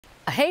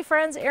Hey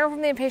friends, Erin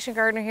from the Impatient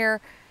Gardener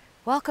here.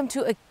 Welcome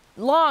to a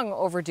long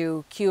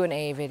overdue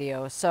Q&A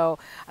video. So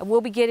I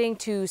will be getting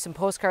to some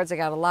postcards. I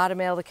got a lot of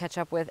mail to catch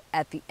up with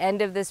at the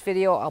end of this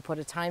video. I'll put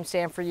a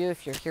timestamp for you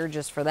if you're here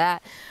just for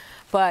that.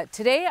 But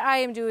today I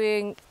am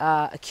doing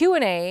a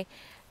Q&A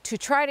to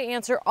try to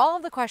answer all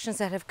of the questions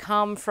that have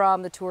come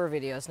from the tour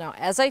videos. Now,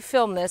 as I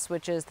film this,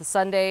 which is the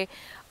Sunday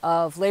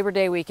of Labor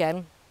Day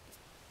weekend,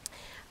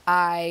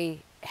 I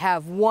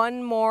have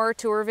one more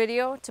tour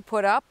video to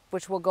put up,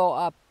 which will go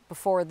up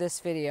before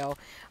this video,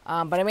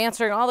 but I'm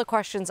answering all the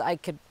questions I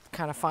could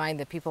kind of find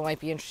that people might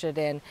be interested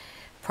in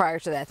prior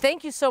to that.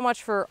 Thank you so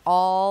much for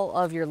all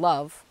of your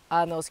love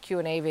on those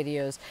Q&A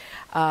videos.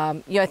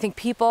 I think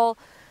people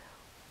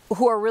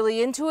who are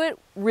really into it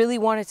really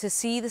wanted to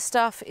see the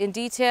stuff in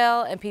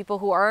detail, and people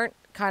who aren't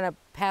kind of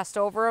passed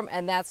over them,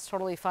 and that's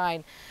totally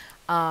fine.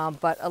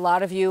 But a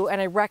lot of you, and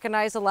I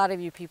recognize a lot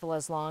of you people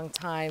as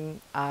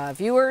longtime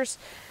viewers,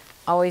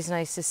 always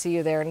nice to see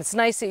you there, and it's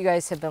nice that you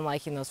guys have been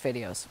liking those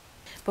videos.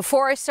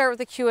 Before I start with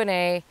the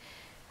Q&A,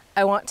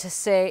 I want to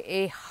say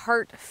a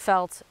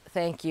heartfelt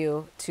thank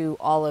you to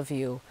all of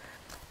you.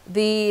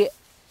 The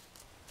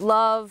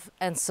love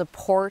and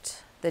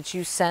support that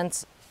you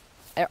sent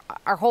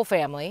our whole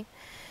family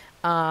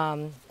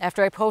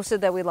after I posted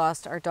that we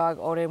lost our dog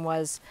Odin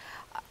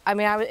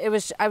I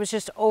was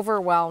just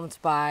overwhelmed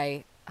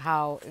by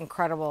how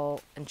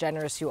incredible and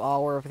generous you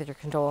all were with your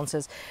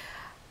condolences.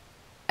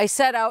 I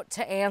set out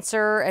to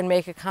answer and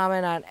make a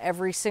comment on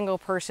every single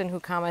person who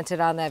commented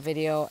on that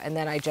video, and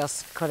then I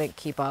just couldn't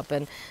keep up.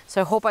 And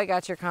so I hope I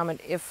got your comment.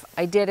 If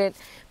I didn't,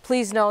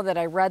 please know that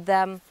I read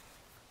them.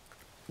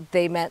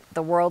 They meant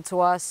the world to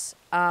us.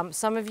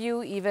 Some of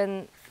you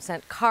even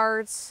sent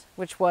cards,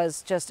 which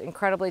was just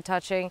incredibly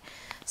touching.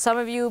 Some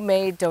of you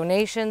made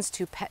donations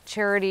to pet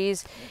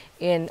charities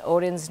in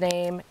Odin's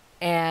name,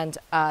 and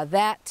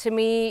that to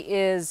me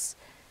is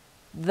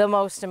the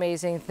most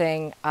amazing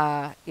thing,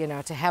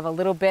 to have a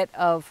little bit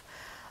of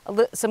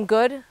some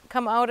good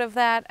come out of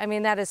that. I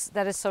mean, that is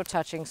so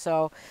touching.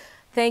 So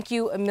thank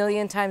you a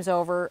million times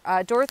over.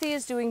 Dorothy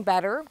is doing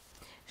better.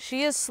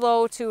 She is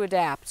slow to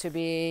adapt to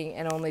being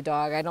an only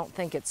dog. I don't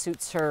think it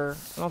suits her.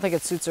 I don't think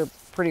it suits her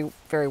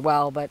very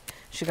well, but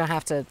she's gonna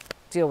have to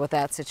deal with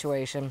that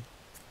situation.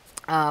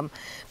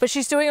 But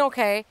she's doing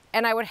okay,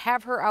 and I would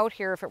have her out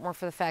here if it weren't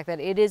for the fact that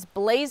it is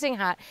blazing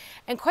hot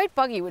and quite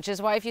buggy, which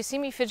is why if you see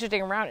me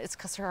fidgeting around, it's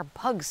because there are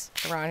bugs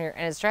around here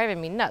and it's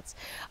driving me nuts.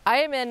 I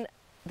am in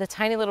the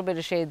tiny little bit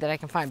of shade that I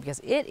can find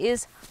because it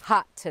is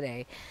hot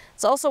today.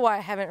 It's also why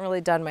I haven't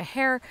really done my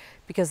hair,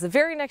 because the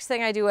very next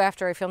thing I do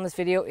after I film this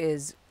video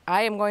is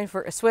I am going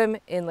for a swim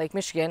in Lake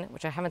Michigan,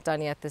 which I haven't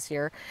done yet this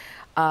year,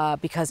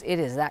 because it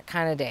is that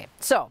kind of day.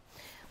 So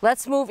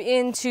let's move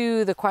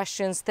into the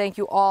questions. Thank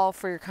you all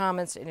for your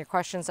comments and your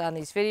questions on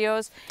these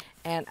videos,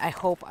 and I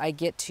hope I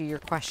get to your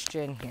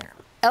question here.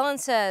 Ellen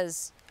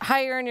says,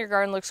 "Hi Erin, your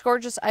garden looks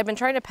gorgeous. I've been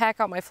trying to pack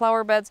out my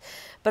flower beds,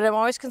 but I'm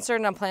always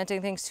concerned on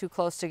planting things too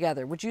close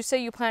together. Would you say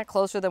you plant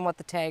closer than what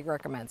the tag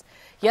recommends?"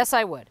 Yes,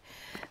 I would.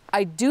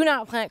 I do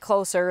not plant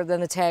closer than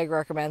the tag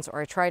recommends,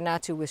 or I try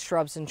not to with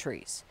shrubs and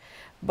trees.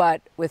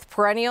 But with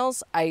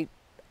perennials, I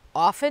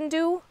often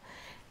do,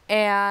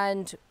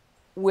 and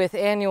with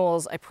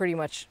annuals, I pretty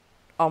much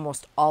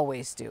almost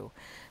always do.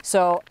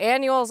 So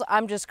annuals,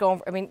 I'm just going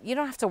for, you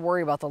don't have to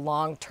worry about the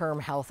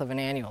long-term health of an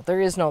annual.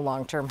 There is no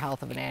long-term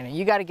health of an annual.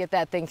 You got to get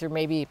that thing through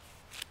maybe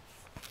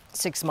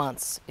 6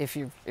 months if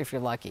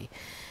you're lucky.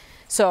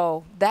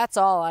 So that's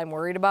all I'm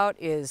worried about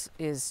is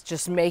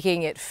just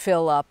making it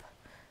fill up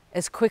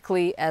as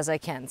quickly as I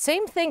can.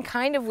 Same thing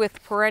kind of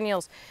with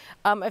perennials.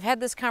 I've had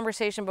this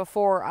conversation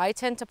before. I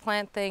tend to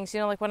plant things,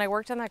 like when I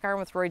worked on that garden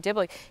with Roy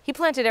Diblick, he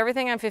planted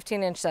everything on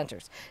 15-inch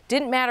centers.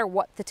 Didn't matter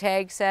what the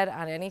tag said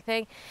on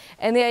anything.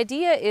 And the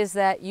idea is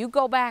that you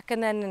go back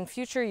and then in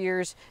future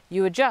years,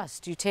 you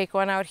adjust. You take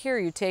one out here,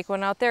 you take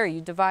one out there,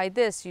 you divide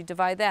this, you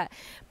divide that.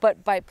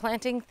 But by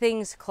planting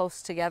things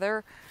close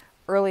together,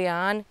 early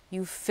on,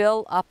 you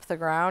fill up the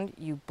ground,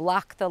 you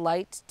block the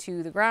light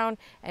to the ground,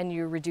 and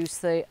you reduce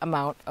the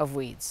amount of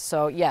weeds.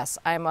 So yes,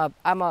 I'm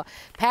a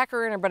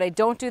packer-inner, but I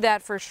don't do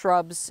that for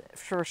shrubs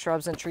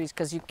and trees,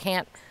 because you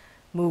can't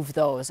move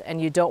those,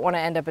 and you don't want to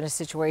end up in a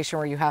situation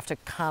where you have to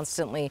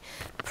constantly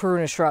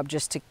prune a shrub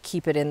just to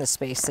keep it in the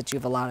space that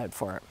you've allotted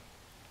for it.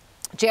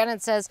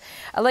 Janet says,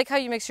 "I like how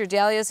you mix your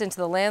dahlias into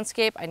the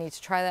landscape. I need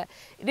to try that."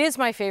 It is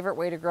my favorite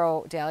way to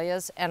grow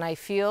dahlias, and I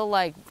feel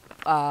like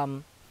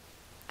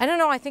I don't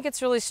know, I think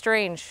it's really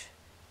strange.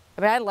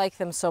 I like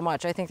them so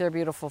much. I think they're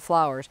beautiful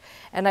flowers,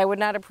 and I would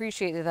not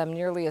appreciate them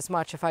nearly as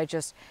much if I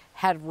just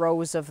had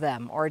rows of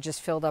them or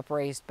just filled up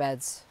raised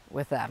beds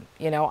with them.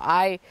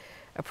 I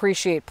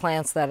appreciate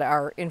plants that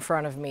are in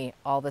front of me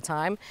all the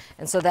time,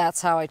 and so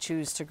that's how I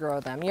choose to grow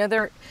them.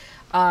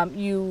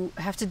 You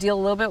have to deal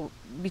a little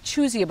bit, be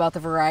choosy about the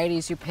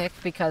varieties you pick,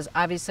 because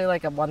obviously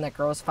like one that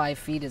grows 5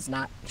 feet is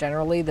not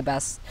generally the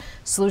best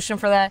solution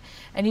for that,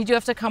 and you do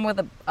have to come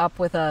up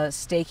with a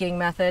staking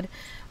method,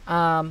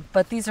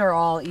 but these are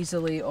all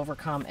easily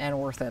overcome and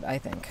worth it, I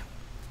think.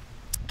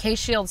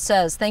 K-Shield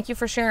says, thank you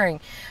for sharing.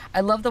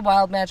 I love the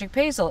wild magic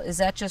basil. Is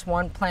that just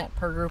one plant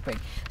per grouping?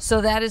 So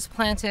that is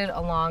planted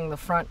along the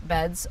front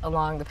beds,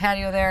 along the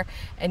patio there.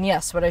 And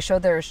yes, what I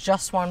showed there is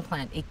just one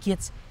plant. It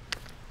gets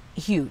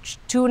huge,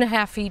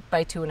 2.5 feet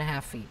by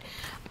 2.5 feet.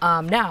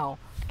 Now,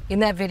 in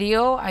that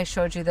video, I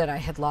showed you that I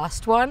had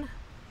lost one.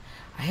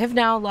 I have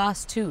now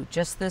lost 2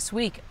 just this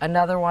week.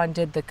 Another one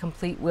did the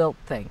complete wilt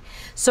thing.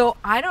 So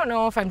I don't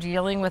know if I'm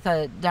dealing with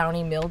a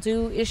downy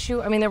mildew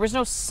issue. I mean, there was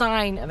no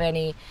sign of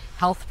any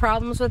health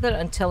problems with it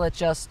until it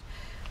just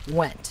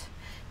went.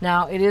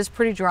 Now, it is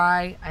pretty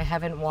dry. I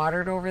haven't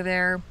watered over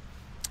there.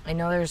 I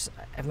know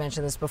I've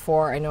mentioned this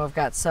before. I know I've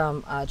got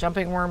some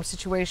jumping worm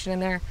situation in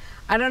there.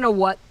 I don't know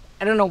what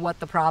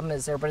the problem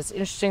is there, but it's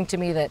interesting to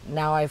me that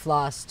now I've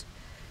lost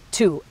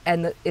 2.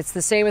 And it's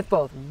the same with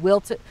both.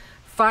 Wilted,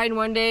 fine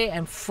one day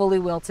and fully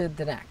wilted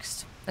the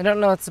next. I don't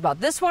know what it's about.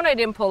 This one I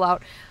didn't pull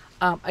out.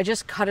 I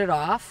just cut it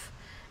off,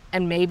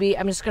 and maybe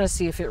I'm just going to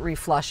see if it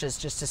reflushes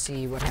just to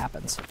see what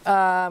happens.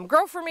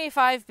 Grow For Me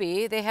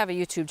 5B, they have a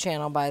YouTube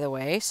channel, by the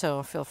way,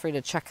 so feel free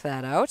to check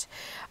that out.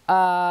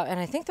 And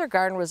I think their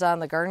garden was on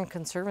the Garden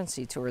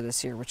Conservancy tour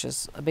this year, which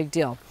is a big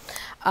deal.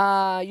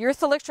 Your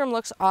thalictrum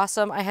looks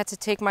awesome. I had to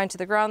take mine to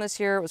the ground this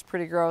year. It was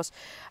pretty gross.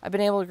 I've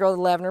been able to grow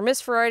the lavender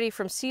mist variety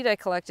from seed I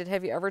collected.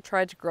 Have you ever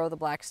tried to grow the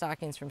black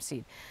stockings from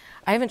seed?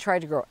 I haven't tried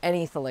to grow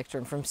any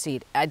thalictrum from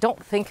seed. I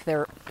don't think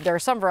there are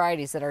some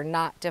varieties that are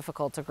not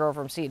difficult to grow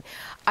from seed.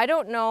 I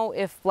don't know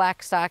if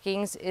black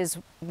stockings is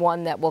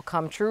one that will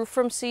come true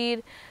from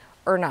seed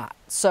or not.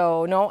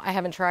 So no, I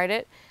haven't tried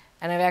it.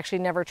 And I've actually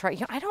never tried,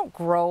 you know, I don't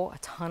grow a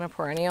ton of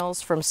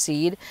perennials from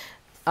seed.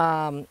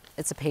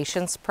 It's a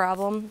patience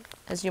problem,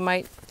 as you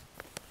might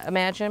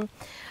imagine.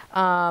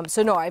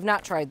 So no, I've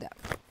not tried that.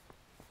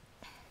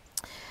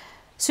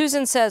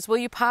 Susan says, will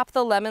you pop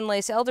the lemon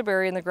lace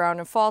elderberry in the ground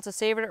in fall to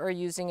save it, or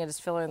using it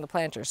as filler in the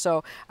planter?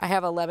 So I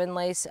have a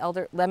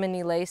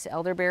lemony lace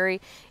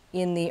elderberry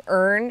in the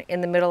urn in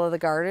the middle of the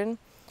garden.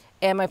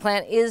 And my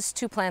plan is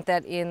to plant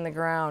that in the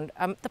ground.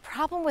 The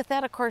problem with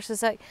that, of course, is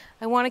that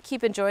I want to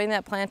keep enjoying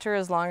that planter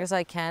as long as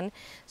I can.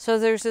 So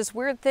there's this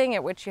weird thing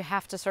at which you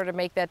have to sort of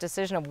make that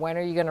decision of when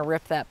are you going to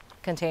rip that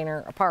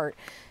container apart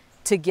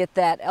to get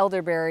that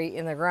elderberry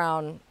in the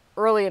ground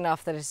early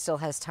enough that it still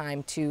has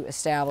time to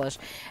establish.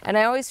 And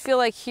I always feel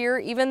like here,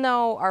 even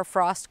though our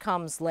frost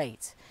comes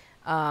late,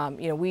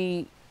 you know,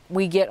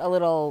 we get a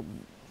little,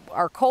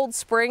 our cold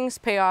springs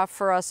pay off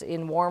for us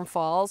in warm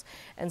falls.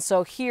 And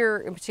so here,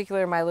 in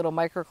particular, my little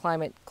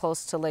microclimate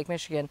close to Lake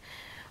Michigan,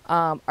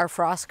 our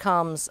frost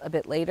comes a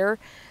bit later.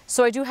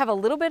 So I do have a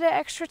little bit of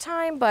extra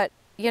time, but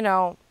you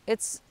know,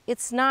 it's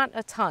not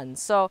a ton.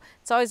 So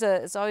it's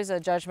always a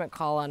judgment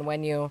call on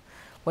when you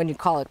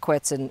call it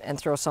quits and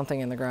throw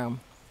something in the ground.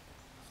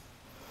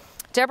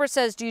 Deborah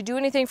says, do you do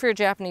anything for your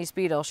Japanese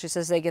beetle? She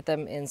says they get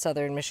them in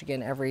southern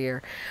Michigan every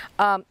year.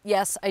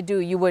 Yes, I do.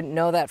 You wouldn't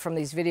know that from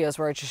these videos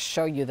where I just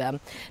show you them.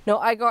 No,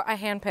 I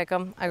hand pick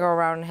them. I go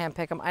around and hand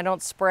pick them. I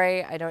don't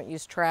spray. I don't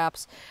use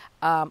traps.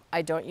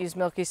 I don't use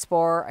milky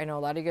spore. I know a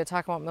lot of you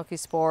talk about milky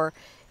spore.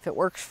 If it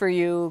works for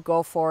you,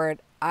 go for it.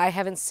 I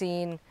haven't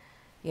seen,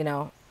 you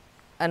know,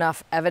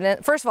 enough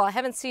evidence. First of all, I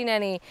haven't seen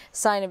any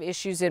sign of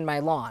issues in my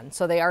lawn.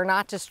 So they are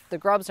not just, the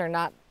grubs are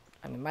not,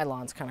 I mean, my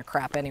lawn's kind of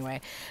crap anyway,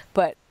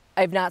 but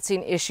I've not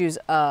seen issues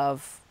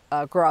of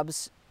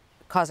grubs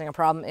causing a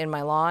problem in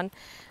my lawn.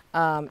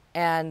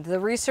 And the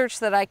research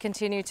that I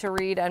continue to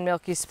read on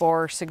milky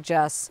spore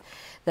suggests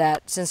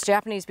that since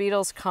Japanese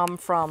beetles come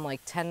from like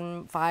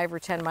 5 or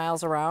 10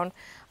 miles around,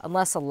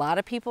 unless a lot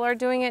of people are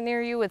doing it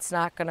near you, it's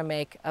not going to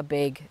make a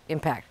big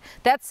impact.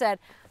 That said,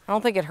 I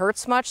don't think it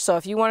hurts much, so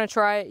if you want to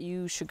try it,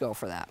 you should go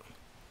for that.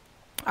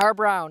 R.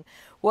 Brown,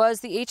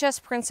 was the HS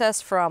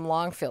Princess from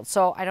Longfield?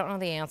 So I don't know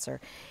the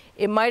answer.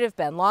 It might have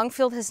been.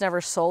 Longfield has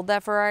never sold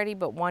that variety,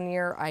 but one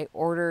year I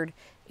ordered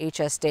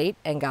HS Date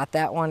and got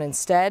that one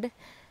instead.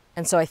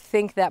 And so I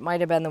think that might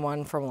have been the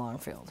one from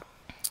Longfield.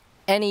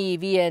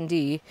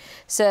 NEVND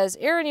says,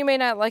 Erin, you may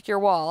not like your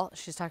wall.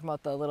 She's talking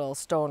about the little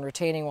stone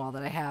retaining wall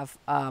that I have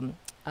on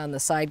the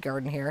side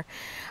garden here.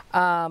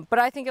 But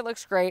I think it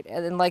looks great,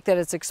 and like that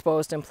it's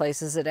exposed in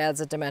places. It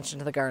adds a dimension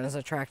to the garden, is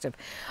attractive.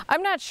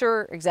 I'm not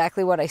sure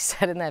exactly what I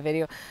said in that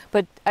video,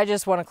 but I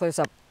just want to clear this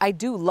up. I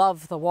do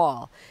love the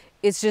wall.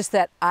 It's just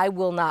that I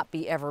will not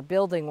be ever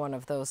building one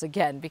of those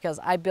again, because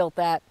I built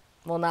that,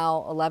 well,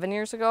 now 11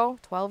 years ago,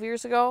 12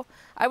 years ago.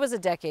 I was a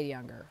decade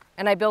younger,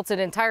 and I built it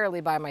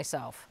entirely by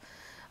myself.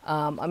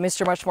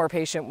 Mr. Much More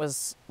Patient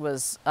was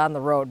on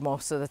the road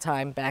most of the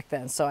time back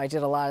then, so I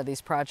did a lot of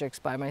these projects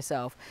by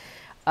myself.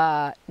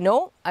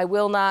 No, I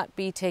will not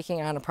be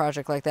taking on a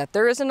project like that.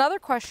 There is another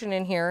question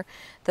in here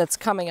that's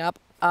coming up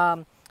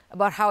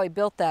about how I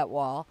built that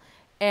wall,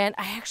 and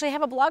I actually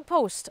have a blog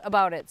post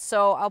about it,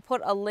 so I'll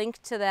put a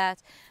link to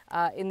that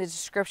in the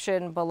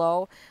description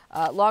below.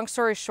 Long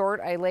story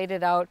short, I laid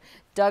it out,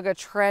 dug a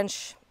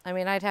trench. I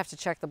mean, I'd have to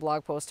check the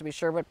blog post to be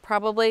sure, but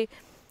probably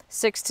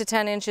 6 to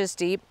 10 inches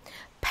deep,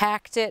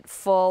 packed it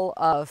full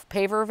of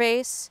paver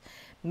vase,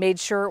 made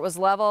sure it was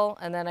level,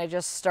 and then I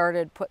just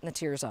started putting the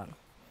tiers on.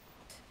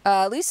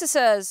 Lisa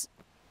says,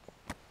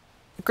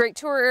 Great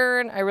tour,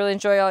 Erin. I really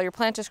enjoy all your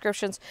plant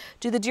descriptions.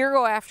 Do the deer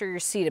go after your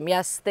sedum?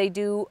 Yes, they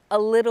do a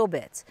little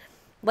bit.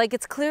 Like,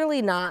 it's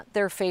clearly not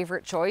their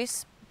favorite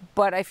choice,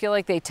 but I feel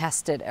like they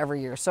test it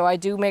every year. So I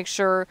do make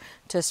sure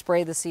to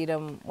spray the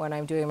sedum when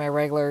I'm doing my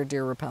regular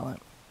deer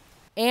repellent.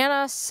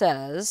 Anna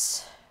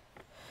says,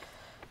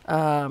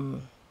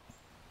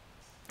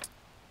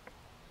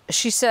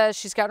 she says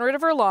she's gotten rid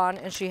of her lawn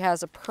and she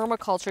has a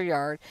permaculture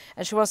yard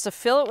and she wants to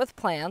fill it with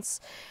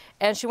plants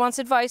and she wants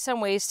advice on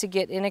ways to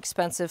get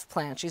inexpensive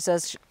plants. She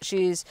says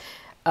she's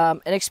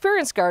an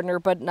experienced gardener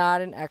but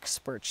not an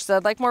expert. She said,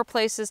 I'd like more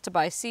places to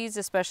buy seeds,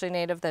 especially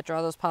native, that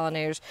draw those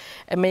pollinators,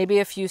 and maybe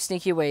a few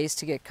sneaky ways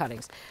to get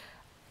cuttings.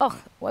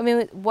 Oh, I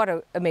mean, what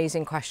an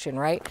amazing question,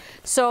 right?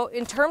 So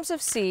in terms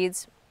of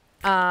seeds,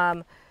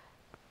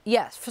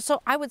 yes,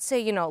 so I would say,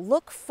 you know,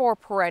 look for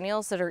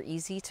perennials that are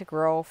easy to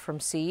grow from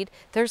seed.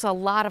 There's a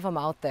lot of them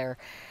out there.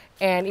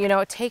 And, you know,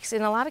 it takes,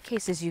 in a lot of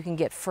cases, you can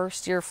get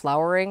first year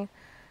flowering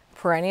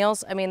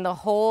perennials. I mean, the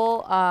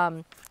whole,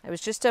 I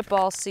was just at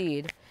Ball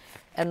Seed,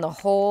 and the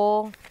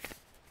whole,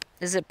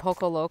 is it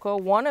Poco Loco?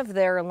 One of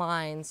their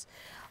lines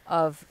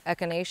of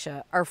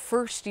echinacea are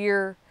first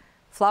year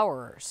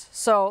flowerers.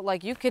 So,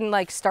 like, you can,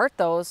 like, start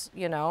those,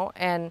 you know,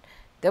 and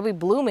they'll be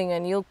blooming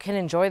and you can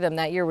enjoy them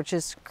that year, which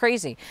is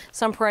crazy.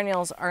 Some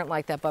perennials aren't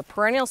like that, but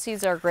perennial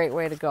seeds are a great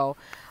way to go.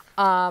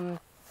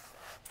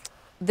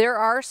 There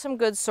are some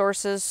good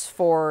sources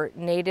for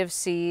native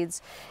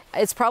seeds.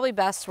 It's probably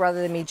best,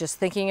 rather than me just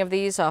thinking of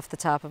these off the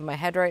top of my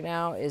head right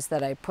now, is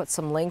that I put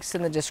some links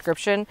in the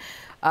description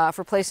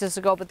for places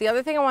to go. But the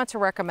other thing I want to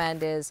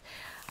recommend is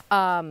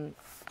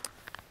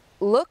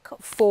look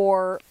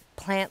for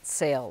plant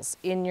sales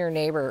in your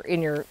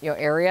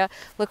area.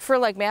 Look for,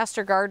 like,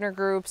 master gardener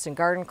groups and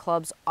garden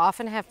clubs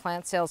often have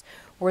plant sales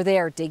where they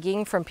are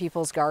digging from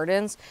people's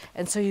gardens,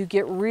 and so you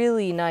get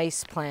really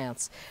nice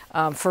plants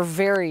for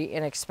very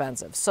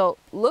inexpensive. So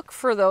look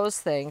for those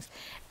things,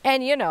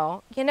 and you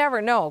know, you never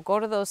know,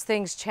 go to those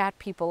things, chat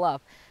people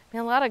up. I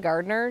mean, a lot of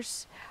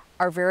gardeners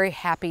are very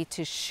happy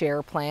to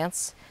share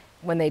plants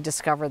when they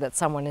discover that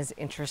someone is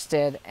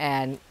interested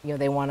and, you know,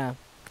 they want to,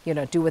 you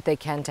know, do what they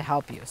can to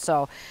help you.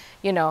 So,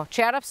 you know,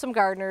 chat up some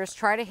gardeners,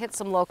 try to hit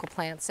some local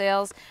plant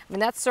sales. I mean,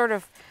 that's sort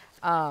of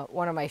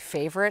one of my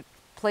favorite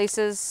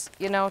places,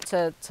 you know,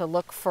 to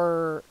look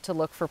for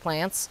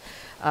plants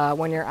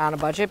when you're on a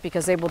budget,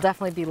 because they will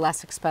definitely be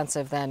less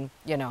expensive than,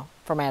 you know,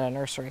 from at a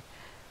nursery.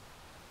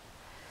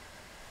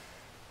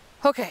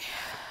 Okay.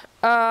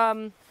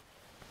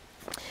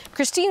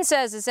 Christine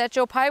says, is that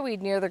Joe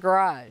Pyeweed near the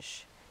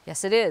garage?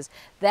 Yes, it is.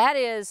 That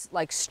is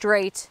like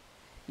straight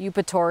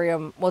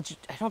Eupatorium. Well,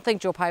 I don't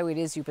think Joe Pyeweed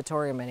is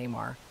Eupatorium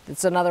anymore.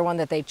 It's another one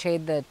that they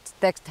changed, the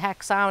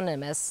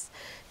taxonomists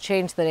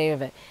changed the name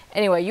of it.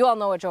 Anyway, you all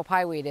know what Joe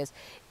Pyeweed is.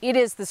 It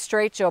is the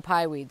straight Joe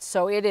Pyeweed.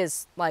 So it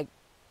is like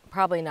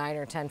probably 9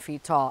 or 10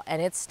 feet tall,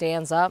 and it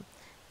stands up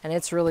and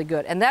it's really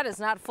good. And that is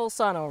not full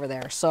sun over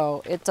there.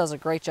 So it does a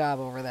great job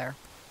over there.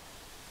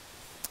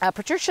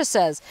 Patricia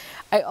says,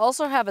 I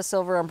also have a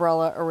silver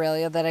umbrella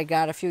Aurelia that I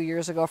got a few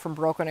years ago from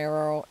Broken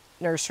Arrow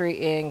Nursery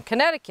in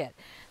Connecticut.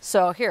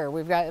 So here,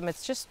 we've got them.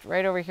 It's just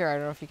right over here. I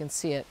don't know if you can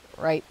see it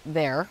right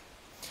there.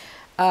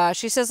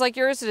 She says, like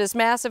yours, it is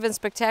massive and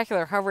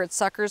spectacular. However, it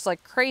suckers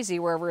like crazy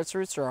wherever its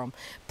roots roam.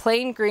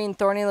 Plain green,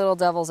 thorny little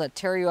devils that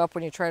tear you up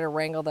when you try to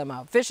wrangle them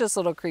out. Vicious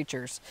little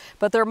creatures.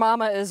 But their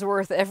mama is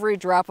worth every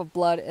drop of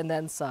blood and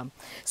then some.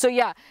 So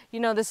yeah, you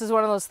know, this is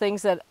one of those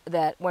things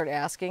that we're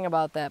asking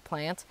about that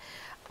plant.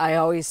 I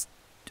always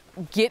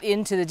get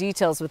into the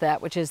details with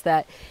that, which is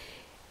that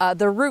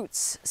the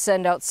roots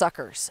send out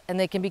suckers, and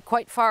they can be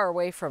quite far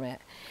away from it.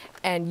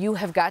 And you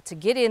have got to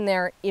get in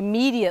there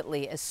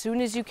immediately, as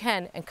soon as you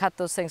can, and cut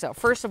those things out.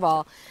 First of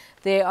all,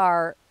 they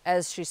are,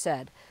 as she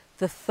said,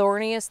 the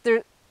thorniest.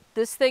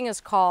 This thing is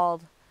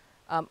called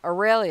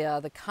Aurelia.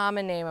 The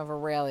common name of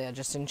Aurelia,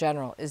 just in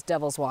general, is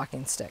devil's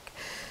walking stick.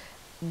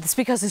 It's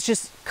because it's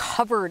just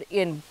covered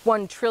in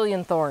 1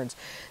 trillion thorns.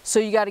 So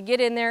you got to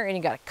get in there and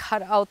you got to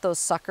cut out those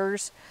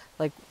suckers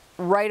like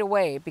right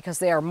away, because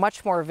they are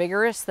much more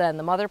vigorous than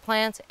the mother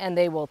plant, and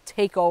they will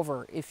take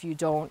over if you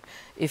don't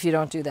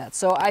do that.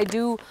 So I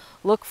do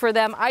look for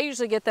them. I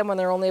usually get them when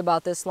they're only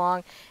about this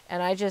long,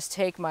 and I just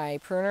take my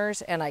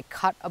pruners and I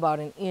cut about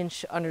 1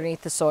 inch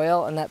underneath the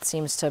soil, and that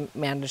seems to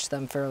manage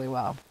them fairly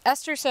well.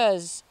 Esther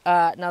says,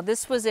 now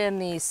this was in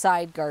the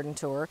side garden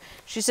tour.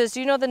 She says,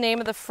 do you know the name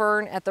of the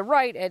fern at the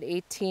right at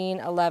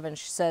 1811?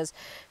 She says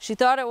she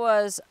thought it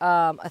was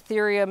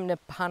Aetherium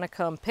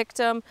nipponicum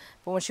pictum,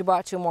 but when she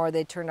bought 2 more,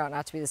 they turned out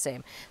not to be the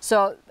same.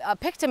 So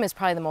pictum is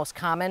probably the most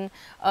common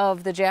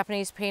of the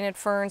Japanese painted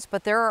ferns,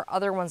 but there are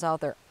other ones out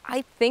there.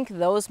 I think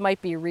those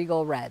might be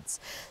Regal Reds.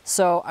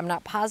 So I'm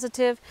not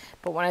positive,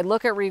 but when I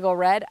look at Regal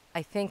Red,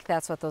 I think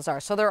that's what those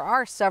are. So there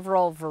are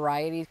several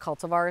variety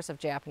cultivars of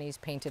Japanese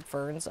painted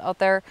ferns out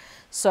there.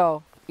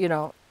 So, you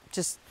know,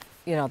 just,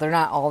 you know, they're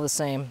not all the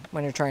same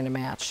when you're trying to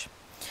match.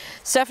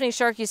 Stephanie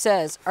Sharkey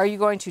says, are you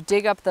going to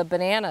dig up the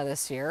banana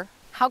this year?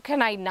 How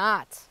can I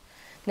not?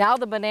 Now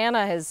the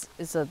banana has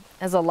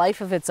a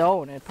life of its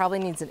own. It probably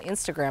needs an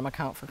Instagram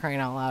account, for crying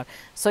out loud.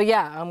 So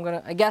yeah,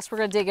 I guess we're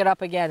gonna dig it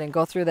up again and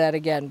go through that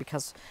again,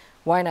 because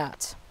why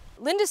not?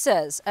 Linda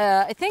says,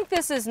 I think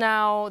this is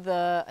now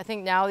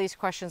now these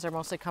questions are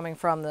mostly coming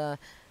from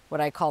what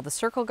I call the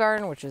circle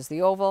garden, which is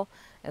the oval,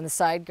 and the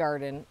side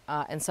garden,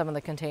 and some of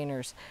the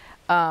containers.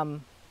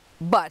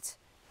 But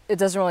it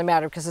doesn't really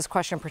matter because this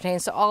question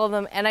pertains to all of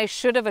them, and I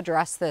should have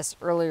addressed this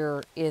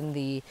earlier in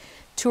the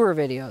tour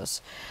videos.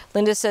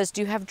 Linda says,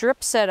 do you have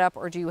drip set up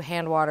or do you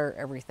hand water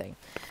everything?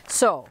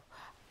 So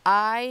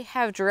I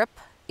have drip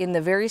in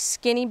the very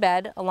skinny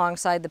bed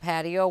alongside the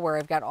patio where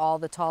I've got all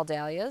the tall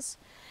dahlias,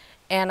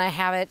 and I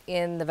have it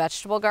in the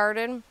vegetable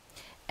garden,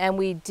 and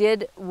we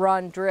did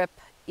run drip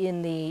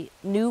in the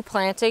new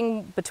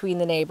planting between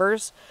the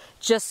neighbors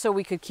just so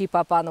we could keep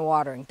up on the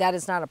watering. That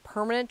is not a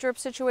permanent drip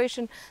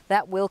situation.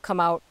 That will come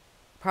out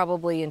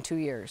probably in 2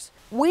 years.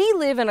 We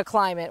live in a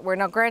climate where,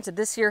 now granted,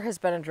 this year has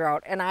been a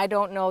drought, and I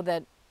don't know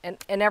that, and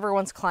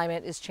everyone's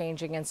climate is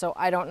changing, and so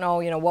I don't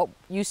know, what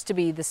used to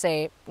be the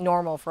same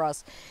normal for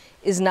us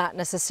is not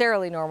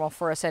necessarily normal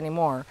for us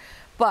anymore.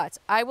 But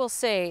I will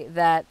say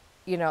that,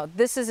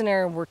 this is an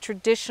area where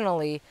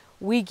traditionally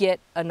we get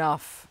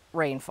enough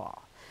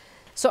rainfall.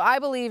 So I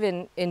believe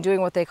in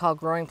doing what they call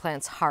growing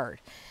plants hard,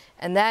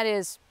 and that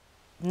is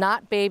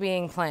not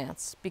babying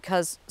plants,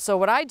 because, so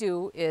what I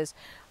do is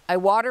I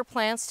water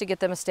plants to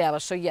get them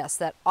established. So yes,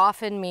 that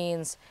often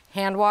means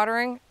hand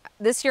watering.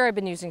 This year I've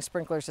been using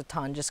sprinklers a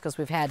ton just because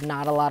we've had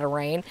not a lot of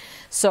rain.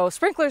 So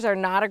sprinklers are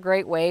not a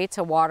great way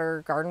to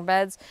water garden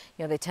beds.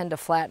 They tend to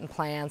flatten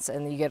plants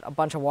and you get a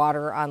bunch of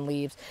water on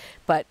leaves.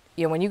 But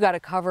when you got to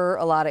cover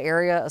a lot of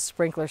area, a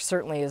sprinkler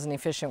certainly is an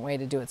efficient way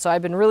to do it. So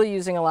I've been really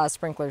using a lot of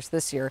sprinklers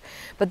this year,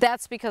 but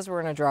that's because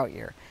we're in a drought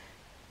year.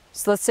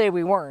 So let's say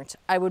we weren't.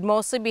 I would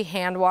mostly be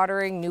hand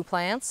watering new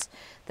plants.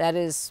 That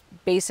is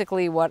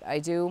basically what I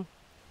do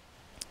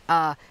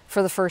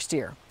for the first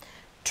year.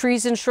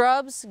 Trees and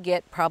shrubs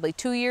get probably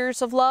 2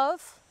 years of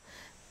love,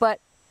 but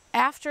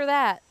after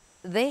that,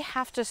 they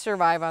have to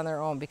survive on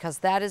their own, because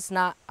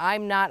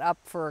I'm not up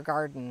for a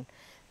garden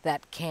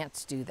that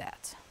can't do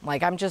that.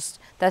 Like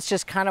that's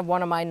just kind of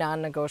one of my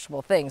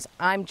non-negotiable things.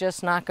 I'm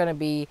just not gonna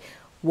be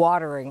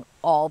watering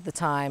all the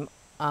time.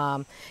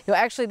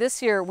 Actually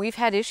this year we've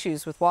had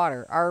issues with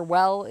water. Our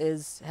well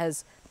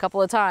has a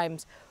couple of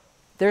times,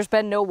 there's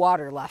been no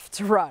water left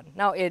to run.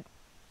 Now it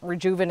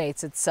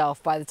rejuvenates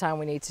itself by the time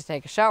we need to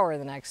take a shower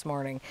the next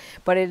morning,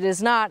 but it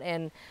is not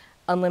an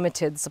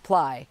unlimited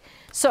supply.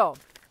 So,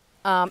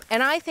 and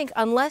I think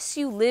unless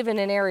you live in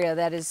an area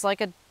that is like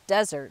a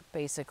desert,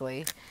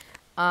 basically,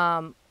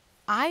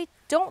 I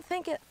don't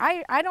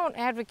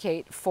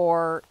advocate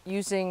for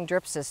using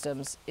drip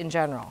systems in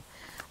general.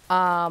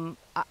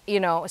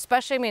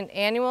 Especially,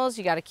 annuals,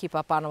 you got to keep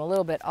up on them a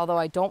little bit, although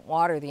I don't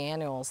water the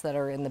annuals that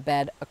are in the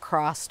bed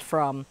across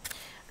from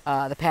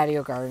the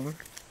patio garden,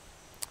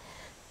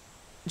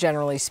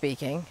 generally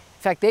speaking. In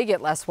fact, they get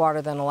less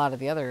water than a lot of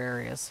the other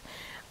areas.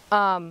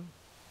 I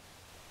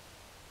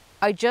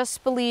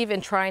just believe in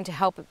trying to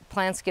help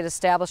plants get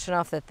established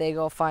enough that they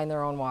go find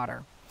their own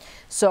water.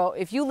 So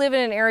if you live in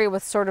an area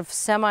with sort of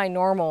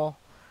semi-normal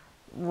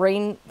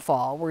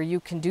rainfall where you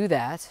can do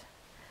that,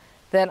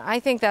 then I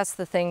think that's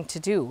the thing to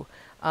do,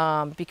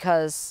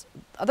 because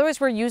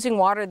otherwise we're using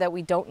water that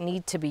we don't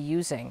need to be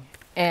using.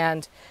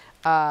 And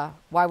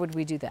why would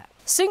we do that?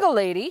 Single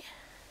lady,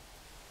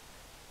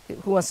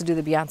 who wants to do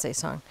the Beyonce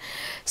song,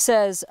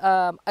 says,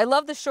 I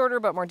love the shorter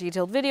but more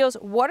detailed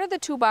videos. What are the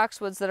 2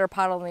 boxwoods that are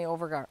potted in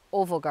the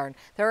oval garden?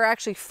 There are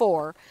actually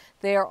 4.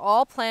 They are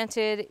all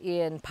planted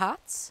in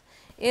pots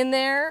in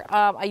there.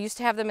 I used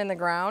to have them in the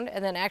ground,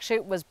 and then actually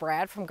it was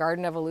Brad from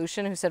Garden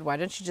Evolution who said, why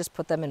don't you just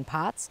put them in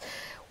pots?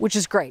 Which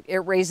is great. It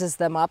raises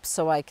them up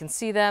so I can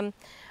see them.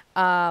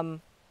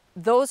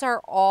 Those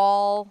are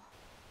all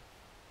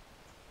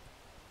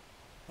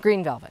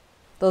green velvet.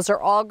 Those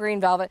are all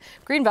green velvet.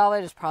 Green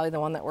velvet is probably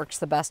the one that works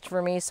the best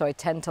for me, so I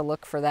tend to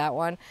look for that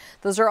one.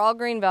 Those are all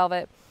green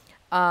velvet.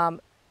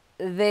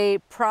 They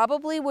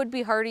probably would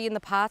be hardy in the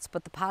pots,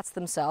 but the pots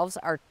themselves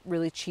are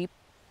really cheap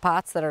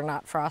pots that are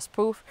not frost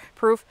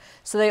proof,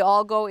 so they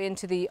all go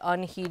into the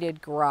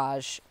unheated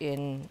garage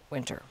in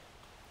winter.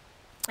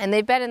 And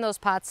they've been in those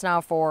pots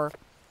now for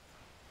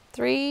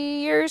 3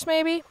 years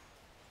maybe.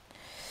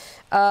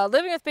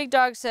 Living with Big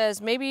Dog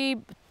says,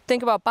 maybe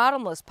think about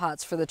bottomless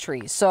pots for the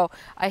trees. So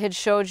I had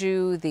showed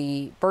you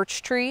the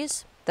birch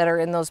trees that are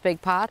in those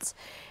big pots,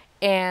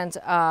 and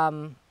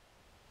a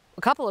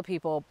couple of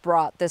people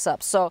brought this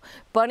up. So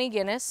Bunny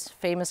Guinness,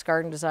 famous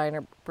garden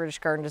designer, British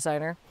garden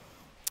designer,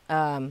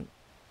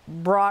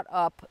 brought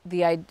up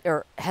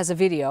has a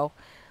video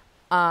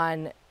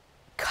on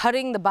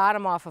cutting the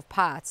bottom off of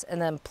pots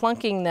and then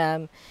plunking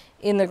them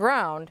in the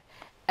ground,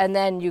 and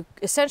then you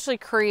essentially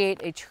create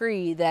a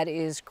tree that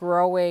is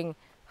growing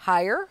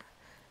higher.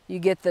 You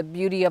get the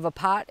beauty of a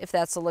pot if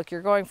that's the look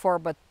you're going for,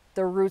 but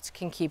the roots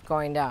can keep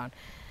going down.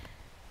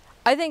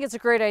 I think it's a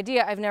great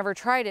idea. I've never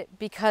tried it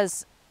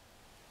because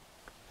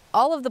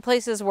all of the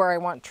places where I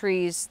want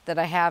trees that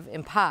I have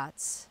in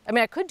pots, I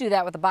mean, I could do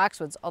that with the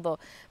boxwoods, although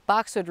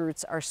boxwood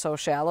roots are so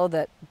shallow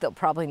that they'll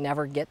probably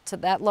never get to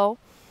that low.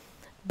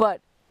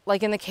 But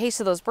like in the case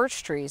of those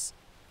birch trees,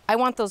 I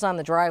want those on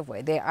the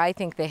driveway. I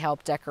think they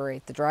help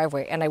decorate the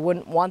driveway, and I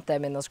wouldn't want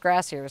them in those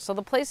grass areas. So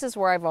the places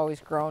where I've always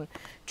grown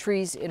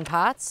trees in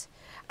pots,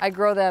 I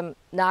grow them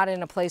not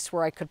in a place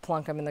where I could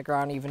plunk them in the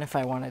ground even if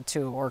I wanted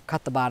to, or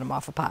cut the bottom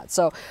off a pot.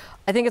 So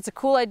I think it's a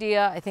cool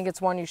idea. I think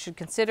it's one you should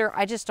consider.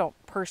 I just don't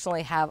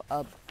personally have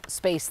a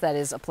space that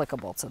is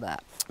applicable to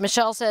that.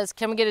 Michelle says,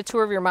 can we get a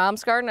tour of your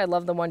mom's garden? I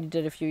love the one you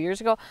did a few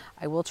years ago.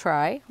 I will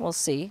try. We'll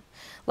see.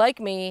 Like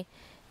me,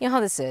 you know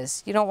how this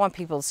is. You don't want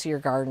people to see your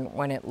garden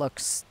when it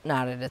looks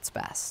not at its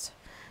best.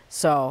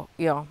 So,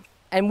 you know,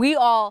 and we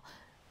all,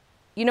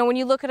 you know, when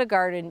you look at a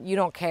garden, you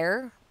don't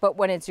care. But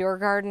when it's your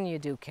garden, you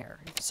do care.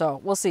 So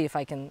we'll see if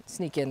I can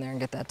sneak in there and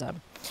get that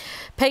done.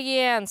 Peggy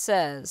Ann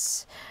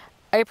says,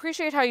 I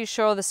appreciate how you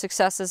show the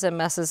successes and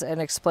messes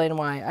and explain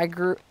why. I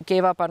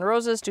gave up on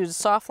roses due to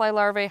sawfly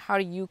larvae. How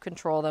do you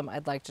control them?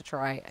 I'd like to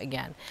try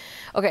again.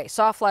 Okay,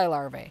 sawfly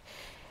larvae.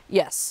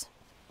 Yes,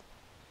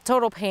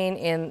 total pain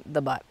in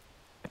the butt.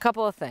 A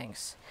couple of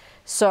things.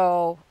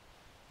 So,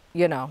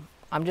 you know,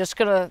 I'm just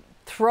gonna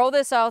throw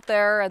this out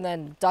there and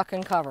then duck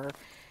and cover.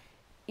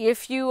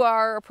 If you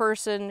are a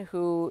person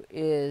who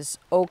is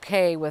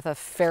okay with a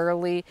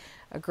fairly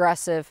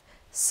aggressive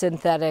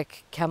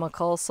synthetic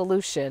chemical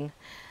solution,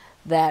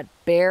 that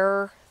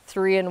Bare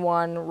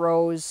 3-in-1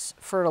 rose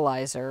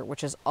fertilizer,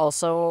 which is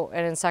also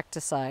an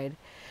insecticide,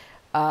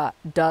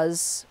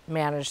 does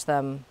manage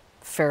them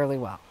fairly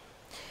well.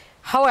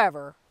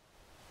 However,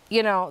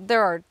 you know,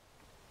 there are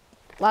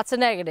lots of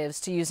negatives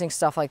to using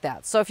stuff like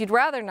that. So if you'd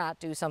rather not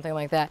do something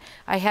like that,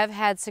 I have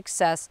had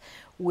success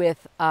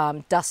with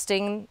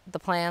dusting the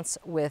plants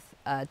with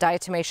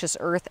diatomaceous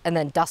earth and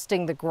then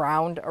dusting the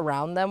ground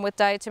around them with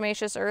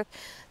diatomaceous earth.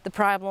 The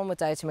problem with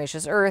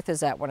diatomaceous earth is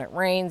that when it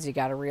rains, you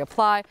got to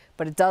reapply,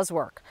 but it does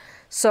work.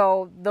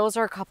 So those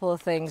are a couple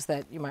of things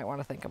that you might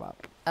want to think about.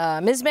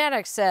 Ms.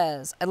 Maddox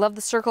says, I love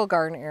the circle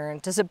garden, Erin.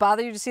 Does it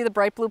bother you to see the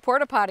bright blue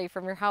porta potty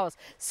from your house?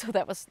 So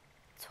that was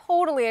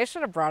totally, I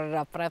should have brought it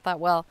up, but I thought,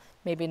 well,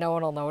 maybe no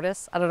one will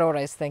notice. I don't know what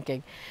I was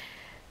thinking.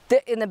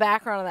 In the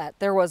background of that,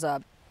 there was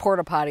a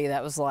porta potty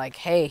that was like,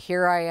 hey,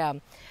 here I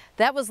am.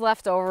 That was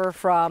left over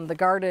from the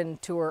garden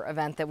tour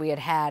event that we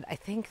had, I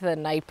think the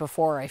night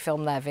before I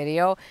filmed that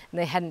video, and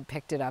they hadn't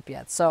picked it up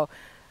yet. So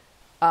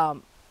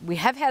we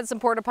have had some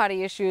porta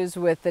potty issues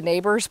with the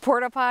neighbor's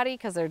porta potty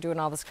because they're doing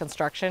all this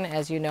construction,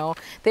 as you know.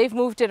 They've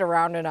moved it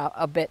around in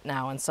a bit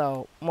now, and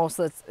so most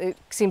of it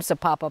seems to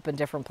pop up in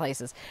different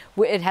places.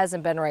 It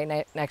hasn't been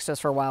right next to us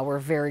for a while. We're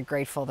very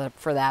grateful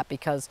for that,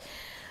 because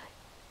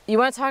you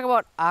want to talk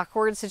about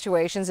awkward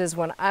situations is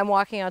when I'm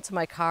walking out to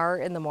my car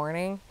in the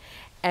morning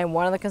and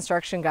one of the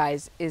construction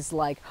guys is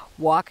like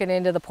walking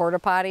into the porta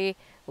potty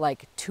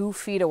like 2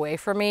 feet away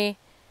from me.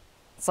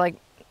 It's like,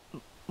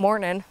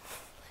 morning.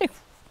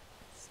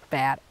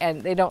 Bad,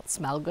 and they don't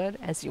smell good,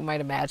 as you might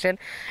imagine.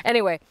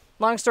 Anyway,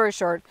 long story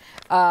short,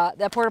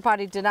 that porta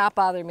potty did not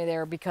bother me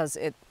there because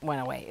it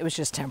went away. It was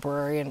just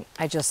temporary, and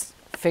I just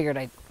figured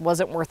it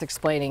wasn't worth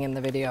explaining in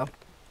the video,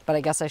 but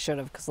I guess I should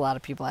have because a lot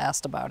of people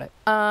asked about it.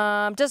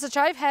 Does the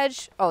chive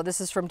hedge, oh, this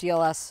is from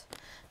DLS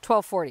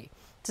 1240.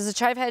 Does the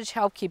chive hedge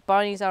help keep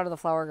bunnies out of the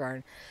flower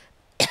garden?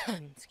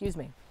 Excuse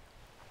me.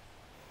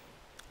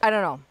 I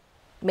don't know.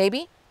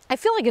 Maybe. I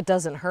feel like it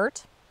doesn't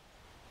hurt.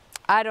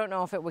 I don't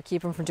know if it would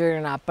keep them from doing it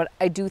or not, but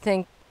I do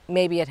think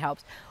maybe it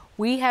helps.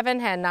 We haven't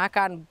had, knock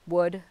on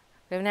wood,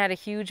 we haven't had a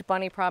huge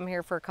bunny problem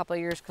here for a couple of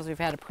years because we've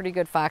had a pretty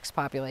good fox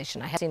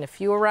population. I have seen a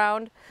few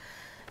around,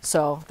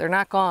 so they're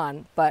not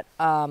gone, but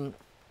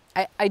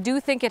I do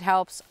think it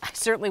helps. I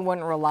certainly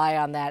wouldn't rely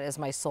on that as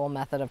my sole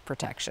method of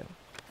protection.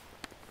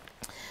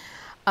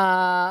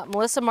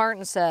 Melissa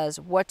Martin says,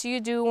 what do you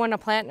do when a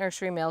plant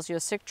nursery mails you a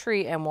sick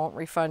tree and won't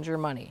refund your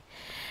money?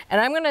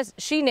 And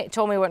she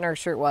told me what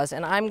nursery it was,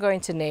 and I'm going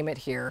to name it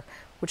here,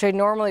 which I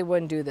normally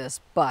wouldn't do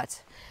this,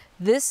 but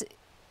this,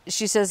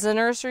 she says the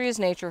nursery is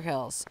Nature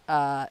Hills,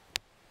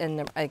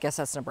 and I guess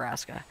that's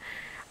Nebraska.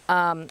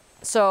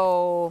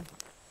 So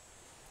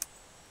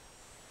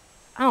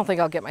I don't think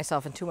I'll get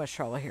myself in too much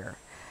trouble here.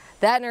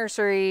 That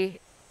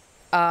nursery,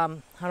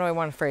 how do I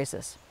want to phrase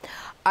this?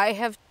 I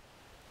have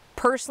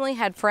personally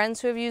had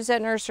friends who have used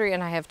that nursery,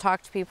 and I have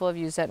talked to people who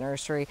have used that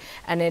nursery,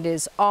 and it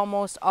is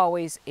almost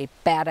always a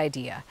bad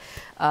idea.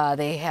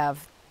 They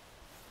have,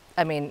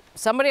 I mean,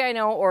 somebody I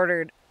know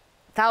ordered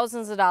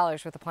thousands of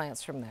dollars worth of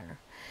plants from there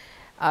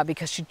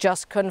because she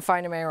just couldn't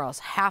find them anywhere else.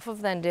 Half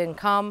of them didn't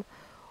come.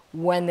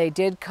 When they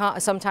did come,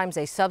 sometimes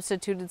they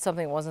substituted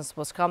something that wasn't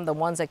supposed to come. The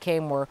ones that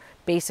came were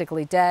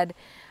basically dead.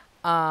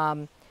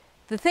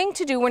 The thing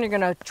to do when you're going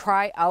to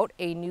try out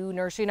a new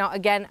nursery, now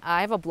again,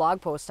 I have a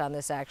blog post on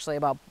this actually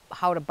about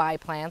how to buy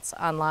plants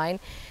online.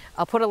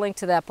 I'll put a link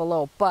to that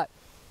below, but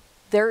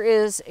there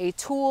is a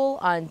tool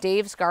on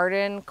Dave's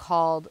Garden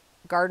called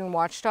Garden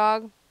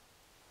Watchdog,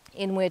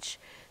 in which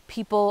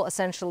people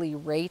essentially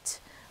rate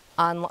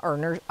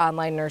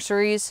online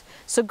nurseries.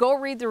 So go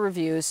read the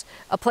reviews.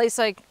 A place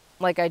like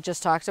I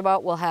just talked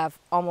about will have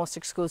almost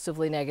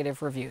exclusively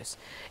negative reviews.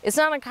 It's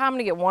not uncommon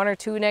to get 1 or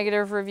 2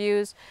 negative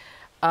reviews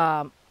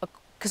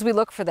because we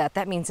look for that.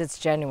 That means it's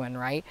genuine,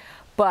 right?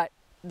 But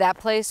that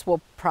place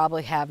will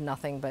probably have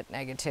nothing but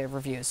negative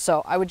reviews.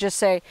 So I would just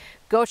say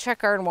go check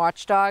Garden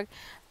Watchdog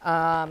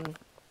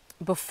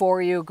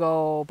before you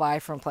go buy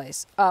from a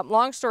place.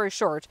 Long story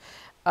short,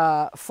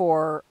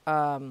 for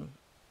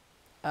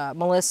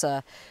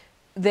Melissa,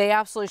 they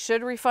absolutely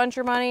should refund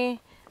your money.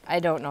 I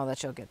don't know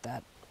that you'll get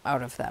that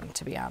out of them,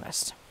 to be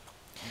honest.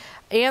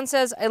 Anne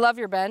says, I love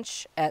your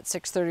bench at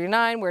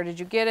 639. Where did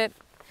you get it?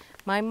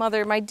 My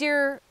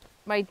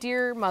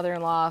dear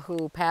mother-in-law,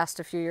 who passed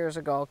a few years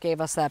ago,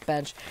 gave us that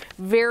bench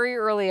very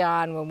early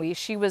on when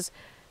she was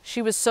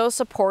so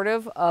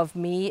supportive of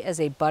me as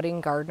a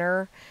budding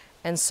gardener,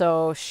 and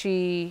so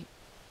she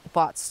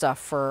bought stuff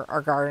for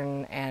our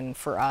garden and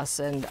for us,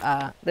 and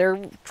they're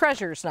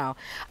treasures now.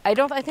 I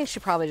think she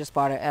probably just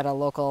bought it at a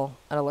local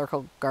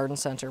garden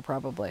center,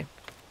 probably.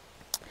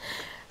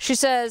 She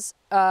says,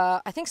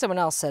 I think someone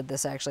else said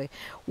this actually.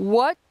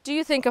 What do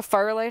you think of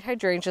Firelight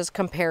hydrangeas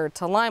compared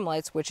to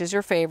Limelights? Which is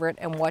your favorite?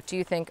 And what do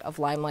you think of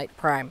Limelight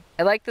Prime?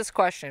 I like this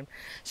question.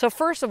 So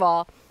first of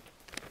all,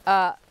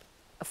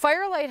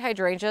 Firelight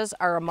hydrangeas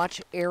are a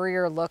much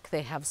airier look.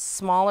 They have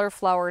smaller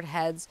flowered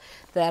heads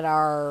that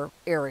are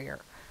airier.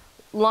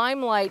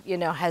 Limelight, you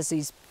know, has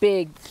these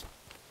big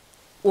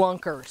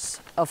lunkers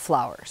of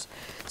flowers.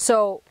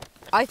 So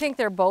I think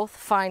they're both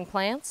fine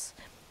plants.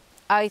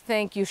 I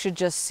think you should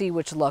just see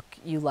which look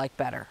you like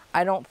better.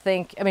 I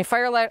mean,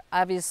 Firelight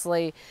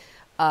obviously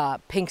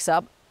pinks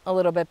up a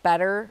little bit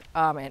better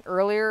and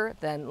earlier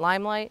than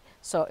Limelight.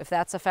 So if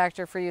that's a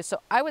factor for you.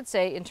 So I would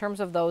say in terms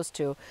of those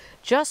two,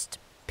 just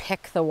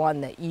pick the one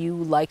that you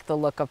like the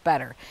look of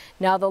better.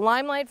 Now the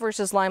Limelight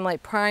versus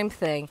Limelight Prime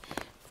thing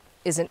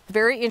is a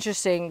very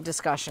interesting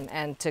discussion,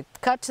 and to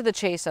cut to the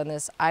chase on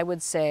this, I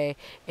would say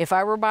if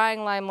I were buying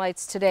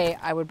Limelights today,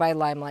 I would buy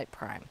Limelight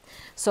Prime.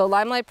 So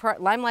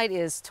Limelight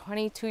is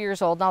 22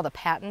 years old now. The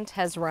patent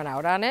has run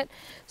out on it,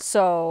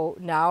 so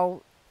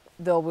now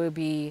there will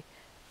be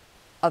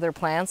other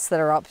plants that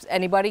are up.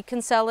 Anybody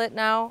can sell it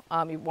now.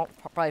 You won't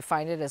probably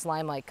find it as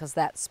Limelight because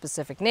that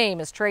specific name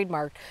is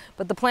trademarked,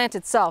 but the plant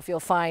itself you'll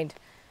find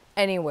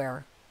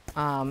anywhere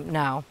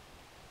now.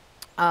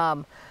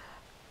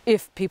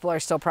 If people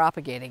are still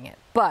propagating it.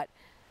 But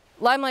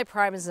Limelight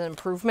Prime is an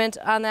improvement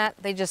on that.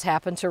 They just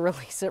happened to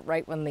release it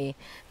right when the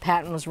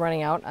patent was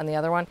running out on the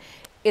other one.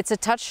 It's a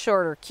touch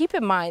shorter. Keep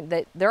in mind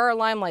that there are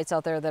Limelights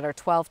out there that are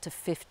 12 to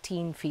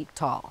 15 feet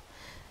tall.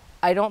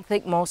 I don't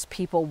think most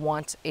people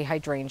want a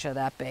hydrangea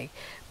that big.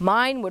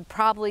 Mine would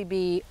probably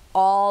be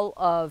all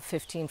of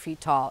 15 feet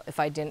tall if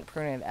I didn't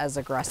prune it as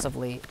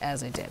aggressively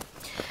as I did.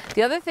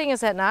 The other thing is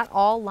that not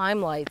all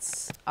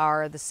Limelights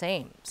are the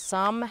same.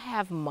 Some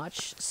have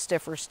much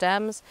stiffer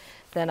stems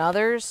than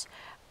others.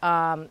 You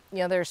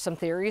know, there's some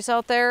theories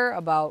out there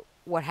about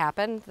what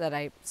happened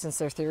that since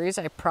they're theories,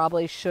 I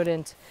probably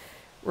shouldn't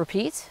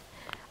repeat.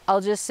 I'll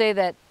just say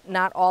that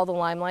not all the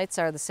Limelights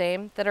are the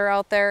same that are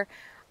out there.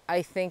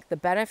 I think the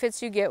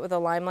benefits you get with a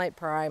Limelight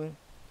Prime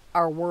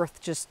are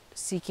worth just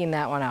seeking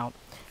that one out.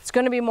 It's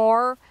going to be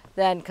more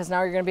than, because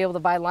now you're going to be able to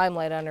buy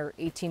Limelight under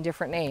 18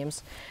 different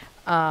names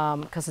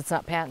because it's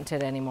not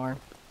patented anymore.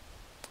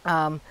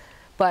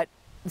 But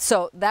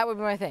so that would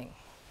be my thing.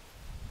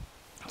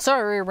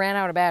 Sorry, we ran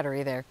out of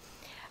battery there.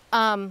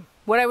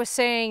 What I was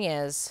saying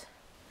is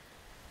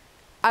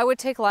I would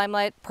take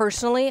Limelight,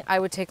 personally, I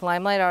would take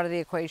Limelight out of the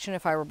equation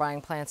if I were buying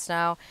plants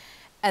now,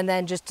 and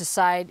then just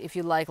decide if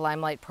you like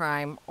Limelight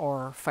Prime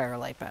or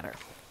Firelight better.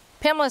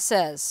 Pamela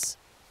says,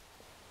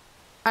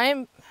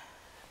 I'm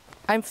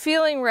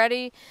feeling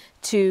ready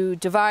to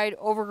divide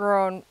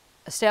overgrown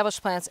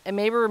established plants and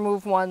maybe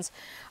remove ones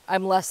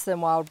I'm less than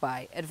wowed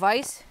by.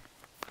 Advice?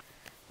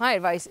 My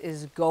advice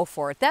is go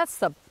for it. That's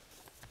the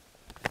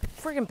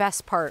freaking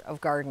best part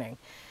of gardening.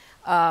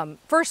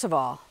 First of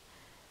all,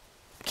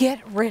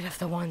 get rid of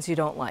the ones you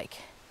don't like.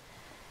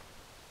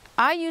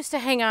 I used to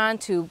hang on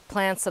to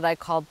plants that I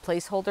called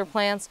placeholder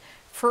plants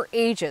for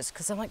ages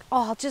because I'm like,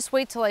 oh, I'll just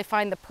wait till I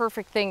find the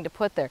perfect thing to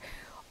put there.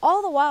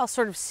 All the while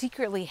sort of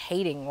secretly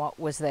hating what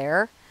was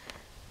there.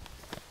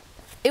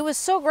 It was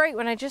so great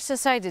when I just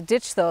decided to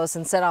ditch those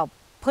and said, I'll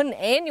put an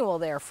annual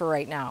there for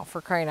right now,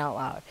 for crying out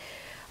loud.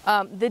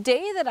 The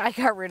day that I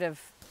got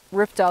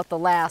ripped out the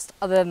last,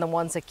 other than the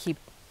ones that keep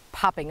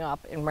popping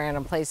up in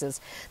random places,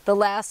 the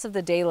last of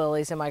the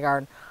daylilies in my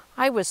garden,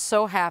 I was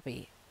so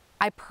happy.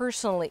 I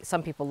personally,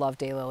 some people love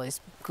daylilies,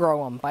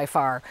 grow them by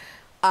far.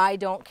 I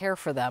don't care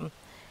for them.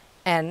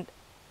 And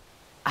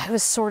I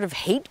was sort of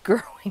hate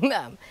growing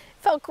them.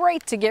 It felt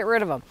great to get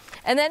rid of them.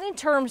 And then in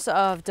terms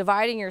of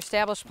dividing your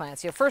established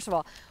plants, you know, first of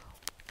all,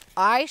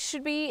 I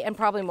should be, and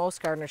probably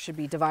most gardeners should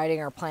be, dividing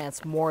our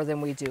plants more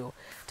than we do.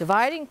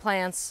 Dividing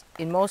plants,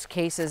 in most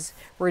cases,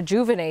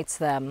 rejuvenates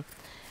them,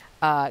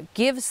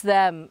 gives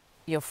them,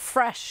 you know,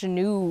 fresh,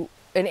 new,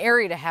 an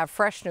area to have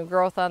fresh new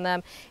growth on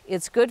them.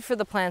 It's good for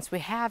the plants we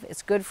have.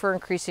 It's good for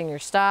increasing your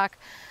stock.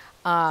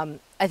 I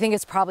think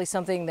it's probably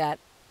something that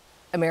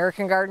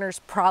American gardeners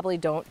probably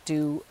don't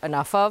do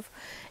enough of.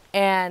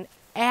 And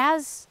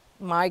as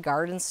my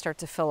gardens start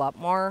to fill up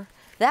more,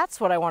 that's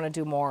what I want to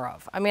do more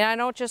of. I mean, I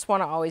don't just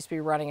want to always be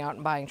running out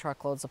and buying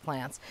truckloads of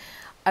plants.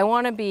 I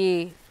want to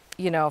be,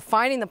 you know,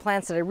 finding the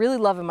plants that I really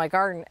love in my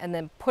garden and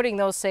then putting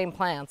those same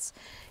plants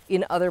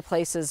in other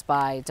places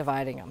by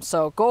dividing them.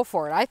 So go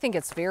for it. I think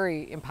it's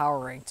very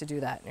empowering to do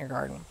that in your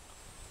garden.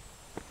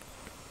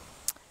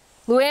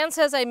 Luann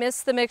says, I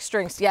miss the mixed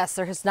drinks. Yes,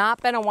 there has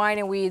not been a wine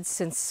and weeds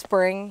since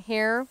spring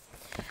here.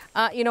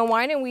 You know,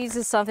 wine and weeds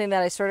is something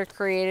that I sort of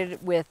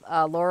created with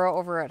Laura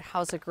over at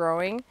How's It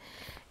Growing.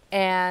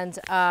 And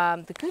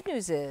the good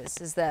news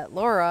is that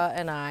Laura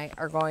and I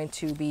are going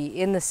to be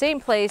in the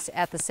same place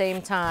at the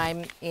same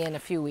time in a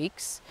few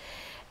weeks.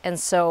 And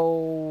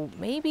so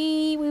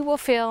maybe we will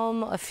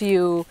film a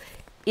few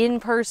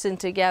in-person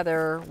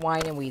together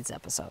wine and weeds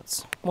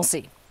episodes. We'll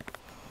see.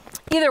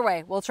 Either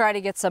way, we'll try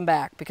to get some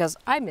back because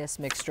I miss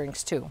mixed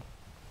drinks too.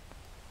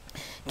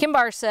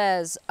 Kimbar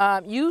says,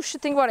 you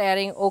should think about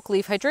adding oak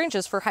leaf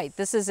hydrangeas for height.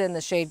 This is in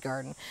the shade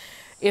garden,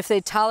 if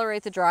they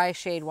tolerate the dry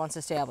shade once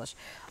established.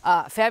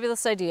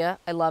 Fabulous idea.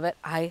 I love it.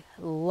 I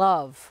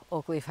love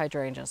oak leaf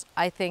hydrangeas.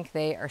 I think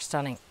they are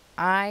stunning.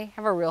 I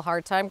have a real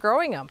hard time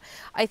growing them.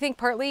 I think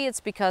partly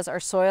it's because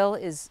our soil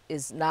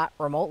is not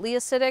remotely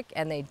acidic,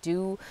 and they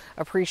do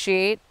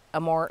appreciate a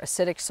more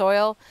acidic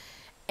soil,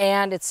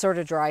 and it's sort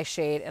of dry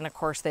shade, and of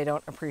course they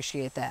don't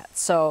appreciate that.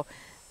 So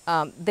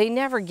they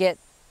never get,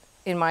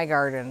 in my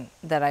garden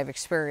that I've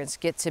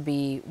experienced, get to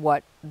be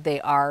what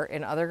they are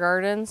in other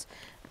gardens.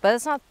 But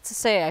it's not to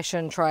say I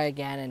shouldn't try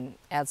again and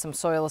add some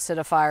soil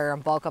acidifier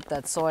and bulk up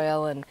that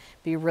soil and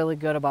be really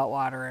good about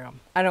watering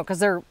them. I know, because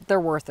they're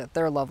worth it.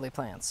 They're lovely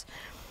plants.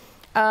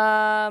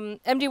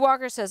 MD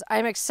Walker says,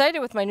 I'm excited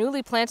with my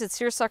newly planted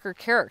seersucker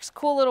carex.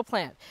 Cool little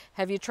plant.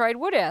 Have you tried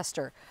wood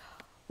aster?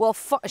 Well,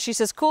 she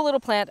says, cool little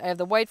plant. I have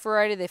the white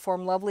variety. They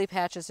form lovely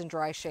patches in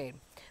dry shade.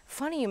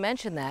 Funny you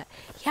mentioned that.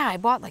 Yeah, I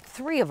bought like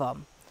 3 of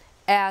them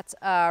at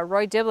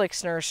Roy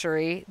Diblick's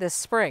nursery this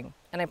spring,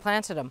 and I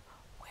planted them.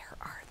 Where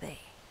are they?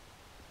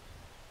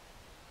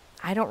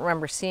 I don't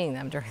remember seeing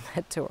them during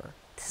that tour.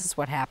 This is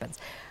what happens.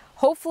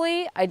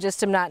 Hopefully, I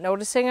just am not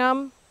noticing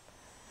them,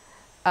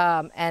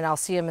 and I'll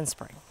see them in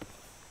spring.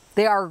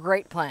 They are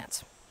great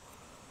plants.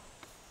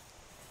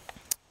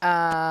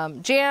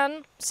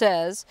 Jan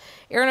says,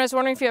 Erin, I was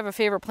wondering if you have a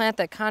favorite plant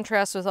that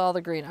contrasts with all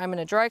the green. I'm in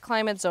a dry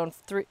climate, zone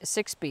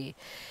 6B.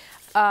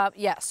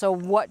 Yeah, so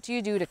what do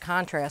you do to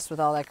contrast with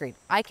all that green?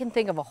 I can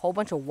think of a whole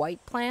bunch of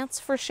white plants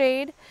for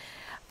shade.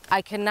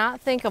 I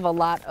cannot think of a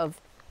lot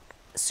of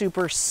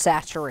super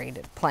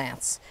saturated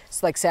plants.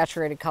 It's like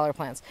saturated color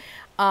plants.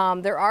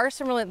 There are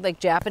some really like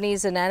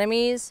Japanese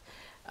anemones,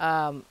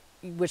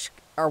 which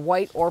are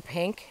white or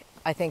pink.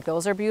 I think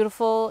those are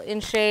beautiful in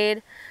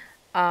shade.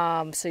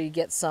 So you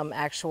get some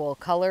actual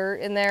color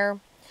in there.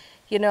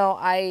 You know,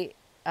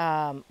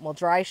 well,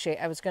 dry shade,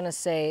 I was going to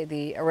say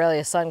the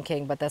Aurelia Sun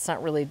King, but that's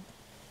not really,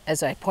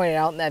 as I pointed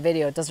out in that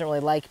video, it doesn't really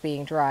like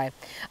being dry.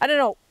 I don't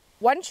know.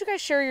 Why don't you guys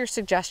share your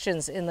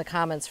suggestions in the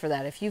comments for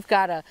that? If you've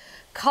got a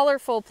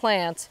colorful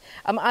plant,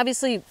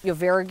 obviously your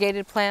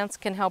variegated plants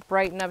can help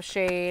brighten up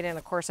shade. And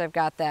of course I've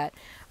got that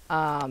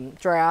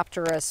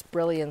Dryopteris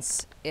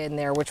brilliance in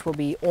there, which will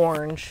be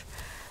orange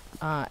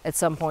at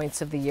some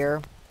points of the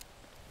year.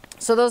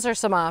 So those are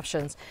some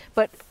options.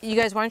 But you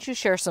guys, why don't you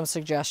share some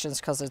suggestions,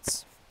 because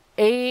it's...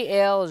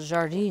 A.L.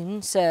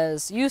 Jardine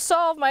says, you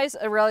solved my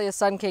Aurelia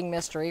Sun King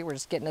mystery. We're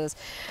just getting to this.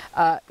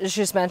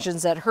 She just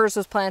mentions that hers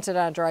was planted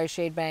on a dry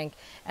shade bank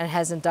and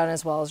hasn't done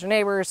as well as her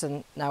neighbors,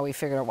 and now we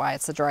figured out why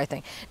it's the dry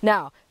thing.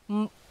 Now,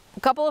 a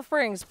couple of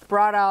springs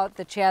brought out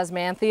the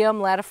Chasmanthium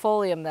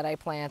latifolium that I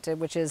planted,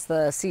 which is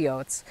the sea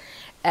oats,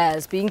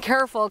 as being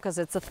careful because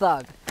it's a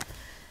thug.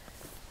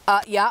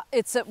 Yeah,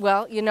 it's a,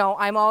 well, you know,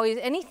 I'm always,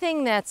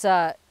 anything that's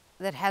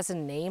that has a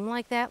name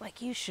like that,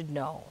 like you should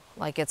know,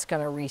 like it's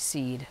going to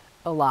reseed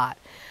a lot.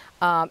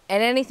 And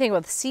anything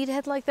with seed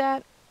head like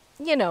that,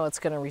 you know it's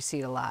going to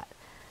reseed a lot.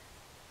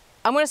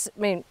 I'm going to, I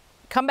mean,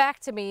 come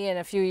back to me in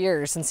a few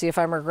years and see if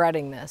I'm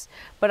regretting this.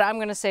 But I'm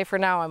going to say for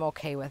now I'm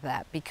okay with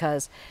that,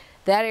 because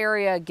that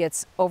area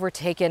gets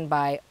overtaken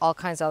by all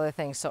kinds of other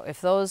things. So if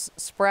those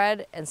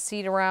spread and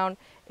seed around,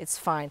 it's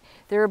fine.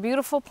 They're a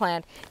beautiful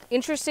plant.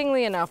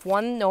 Interestingly enough,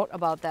 one note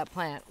about that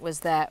plant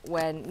was that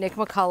when Nick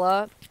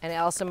McCullough and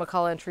Allison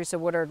McCullough and Teresa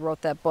Woodard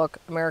wrote that book,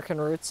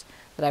 American Roots,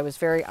 that I was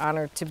very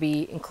honored to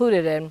be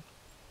included in,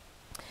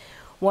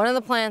 one of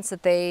the plants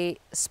that they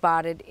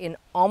spotted in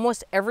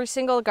almost every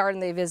single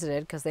garden they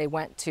visited, because they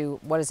went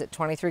to,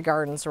 23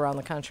 gardens around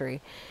the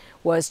country,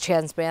 was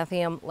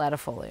Chasmanthium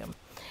latifolium.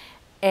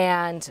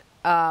 And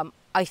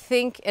I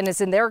think, and it's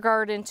in their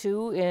garden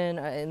too,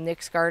 in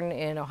Nick's garden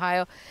in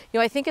Ohio. You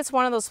know, I think it's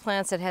one of those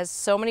plants that has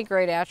so many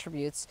great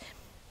attributes,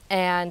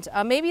 and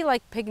maybe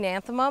like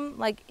Pygnanthemum,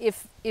 like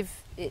if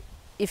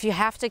you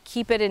have to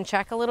keep it in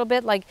check a little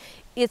bit, like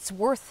it's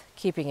worth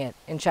keeping it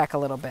in check a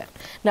little bit.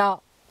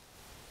 Now,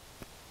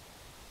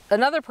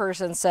 another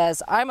person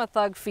says, I'm a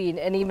thug fiend,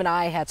 and even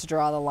I had to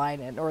draw the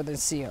line at northern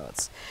sea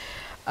oats.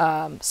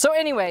 So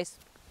anyways,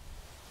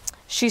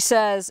 she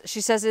says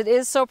it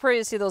is so pretty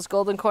to see those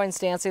golden coins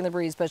dancing in the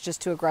breeze, but it's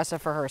just too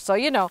aggressive for her. So,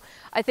 you know,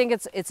 I think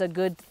it's a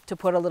good to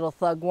put a little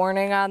thug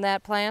warning on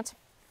that plant,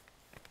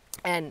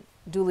 and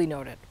duly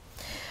noted.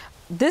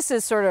 This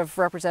is sort of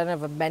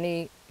representative of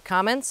many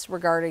comments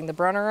regarding the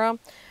Brunnera.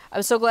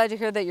 I'm so glad to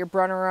hear that your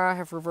Brunnera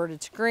have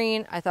reverted to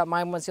green. I thought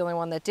mine was the only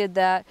one that did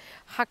that.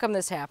 How come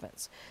this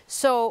happens?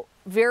 So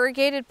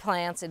variegated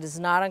plants, it is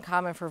not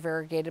uncommon for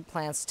variegated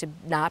plants to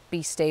not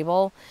be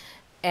stable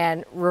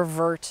and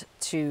revert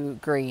to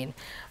green.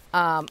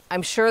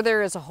 I'm sure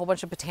there is a whole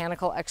bunch of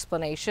botanical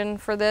explanation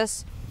for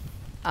this.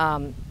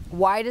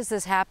 Why does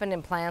this happen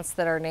in plants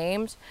that are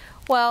named?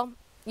 Well,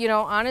 you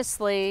know,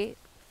 honestly,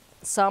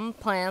 some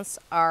plants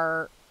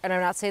are, and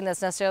I'm not saying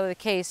that's necessarily the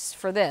case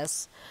for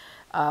this,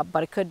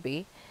 but it could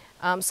be.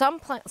 Some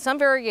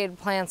variegated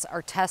plants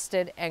are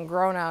tested and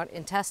grown out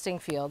in testing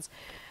fields,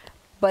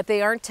 but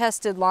they aren't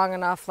tested long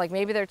enough. Like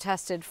maybe they're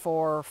tested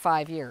for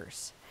 5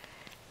 years.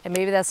 And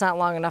maybe that's not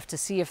long enough to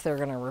see if they're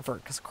going to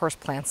revert, because of course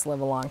plants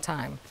live a long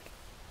time.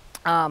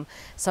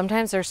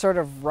 Sometimes they're sort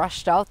of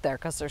rushed out there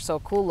because they're so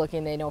cool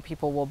looking, they know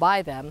people will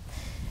buy them,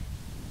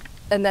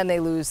 and then they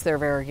lose their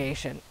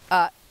variegation.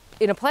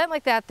 In a plant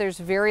like that, there's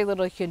very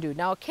little you can do.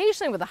 Now,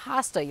 occasionally with a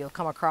hosta, you'll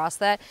come across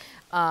that.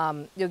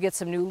 You'll get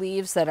some new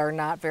leaves that are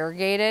not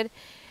variegated.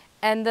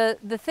 And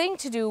the thing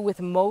to do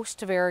with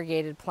most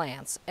variegated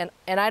plants, and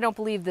I don't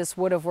believe this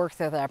would have worked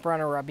with that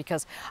Brunnera,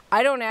 because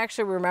I don't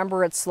actually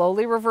remember it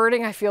slowly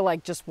reverting. I feel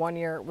like just one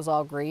year it was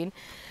all green.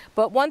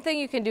 But one thing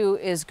you can do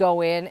is go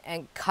in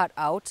and cut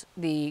out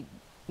the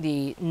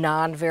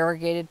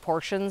non-variegated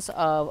portions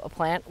of a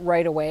plant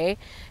right away,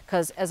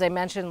 because as I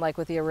mentioned, like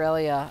with the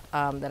Aurelia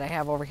that I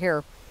have over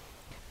here,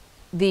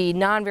 the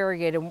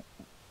non-variegated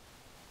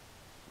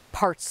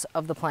parts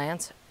of the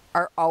plant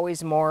are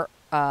always more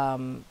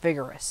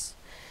vigorous.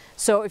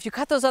 So if you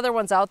cut those other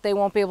ones out, they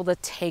won't be able to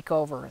take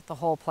over the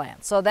whole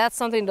plant. So that's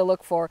something to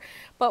look for.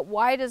 But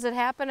why does it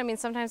happen? I mean,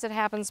 sometimes it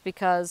happens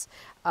because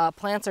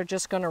plants are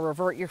just going to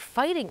revert. You're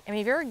fighting. I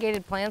mean,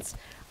 variegated plants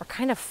are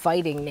kind of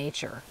fighting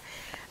nature.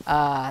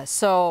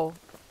 So,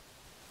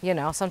 you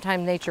know,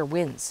 sometimes nature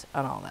wins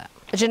on all that.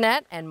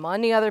 Jeanette and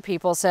many other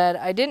people said,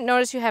 I didn't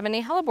notice you have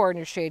any hellebore in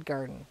your shade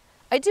garden.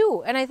 I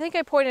do, and I think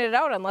I pointed it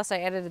out unless I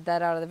edited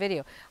that out of the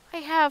video. I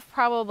have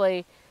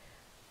probably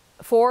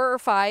 4 or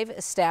 5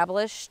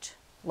 established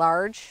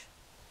large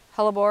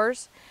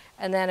hellebores,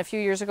 and then a few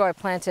years ago I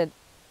planted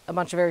a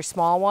bunch of very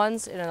small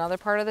ones in another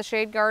part of the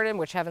shade garden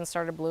which haven't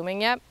started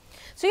blooming yet.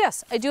 So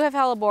yes, I do have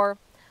hellebore.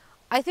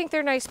 I think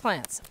they're nice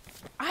plants.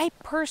 I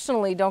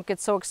personally don't get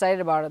so excited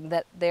about them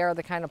that they are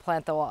the kind of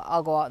plant that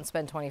I'll go out and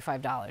spend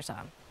 $25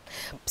 on.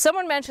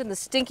 Someone mentioned the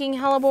stinking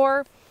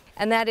hellebore,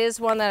 and that is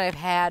one that I've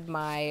had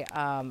my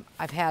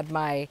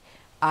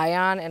eye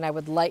on, and I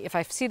would like, if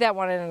I see that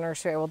one in a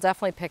nursery, I will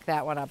definitely pick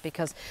that one up,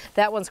 because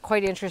that one's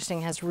quite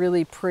interesting, has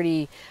really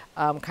pretty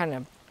kind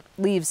of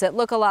leaves that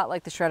look a lot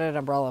like the shredded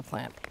umbrella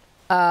plant.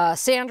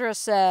 Sandra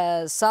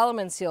says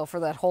Solomon seal for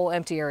that whole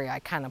empty area. I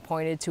kind of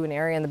pointed to an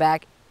area in the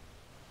back.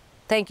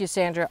 Thank you,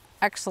 Sandra.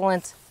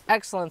 Excellent,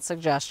 excellent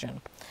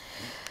suggestion.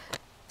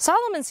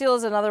 Solomon seal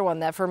is another one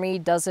that for me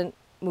doesn't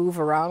move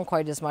around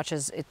quite as much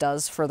as it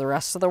does for the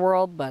rest of the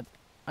world, but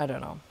I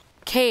don't know.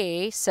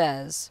 Kay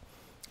says,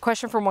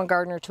 question from one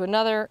gardener to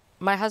another.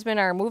 My husband and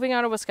I are moving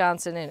out of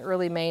Wisconsin in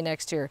early May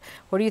next year.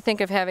 What do you think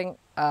of having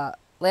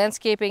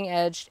landscaping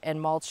edged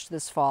and mulched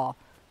this fall?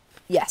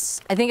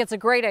 Yes, I think it's a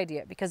great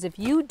idea, because if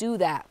you do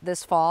that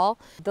this fall,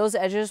 those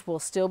edges will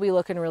still be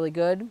looking really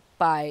good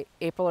by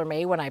April or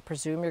May, when I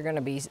presume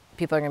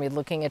people are gonna be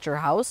looking at your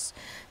house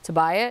to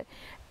buy it.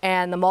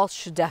 And the mulch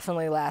should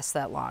definitely last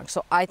that long.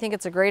 So I think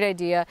it's a great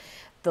idea.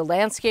 The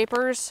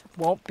landscapers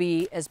won't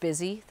be as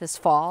busy this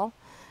fall.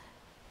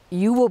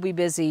 You will be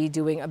busy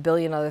doing a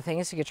billion other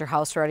things to get your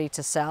house ready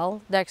to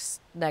sell next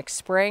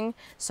spring.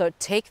 So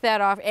take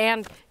that off,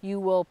 and you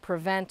will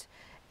prevent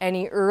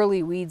any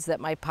early weeds that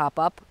might pop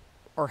up,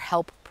 or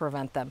help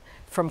prevent them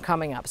from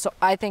coming up. So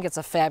I think it's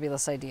a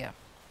fabulous idea.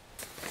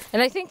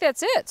 And I think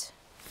that's it.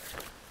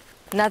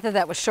 Not that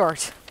that was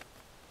short.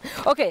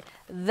 Okay,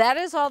 that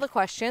is all the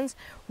questions.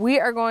 We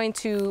are going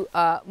to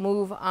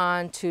move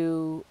on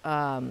to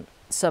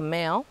some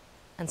mail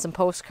and some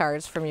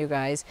postcards from you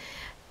guys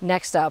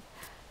next up.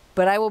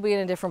 But I will be in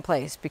a different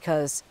place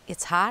because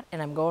it's hot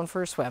and I'm going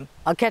for a swim.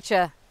 I'll catch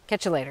you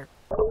later.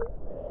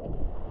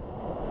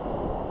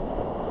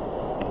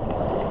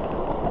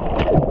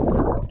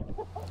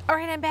 All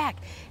right, I'm back.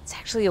 It's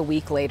actually a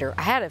week later.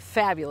 I had a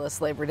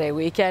fabulous Labor Day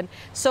weekend.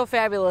 So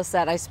fabulous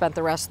that I spent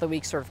the rest of the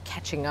week sort of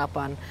catching up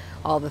on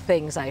all the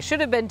things I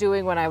should have been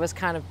doing when I was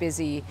kind of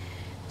busy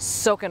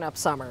soaking up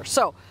summer.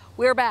 So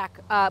we're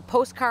back.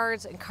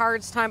 Postcards and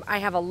cards time. I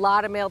have a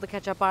lot of mail to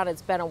catch up on.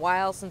 It's been a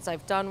while since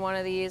I've done one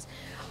of these.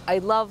 I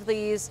love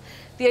these.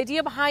 The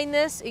idea behind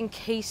this, in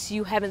case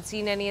you haven't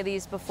seen any of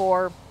these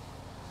before,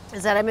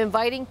 is that I'm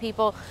inviting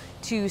people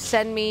to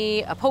send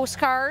me a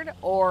postcard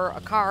or a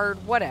card,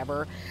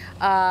 whatever,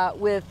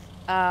 with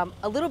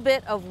a little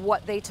bit of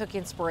what they took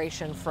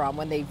inspiration from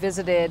when they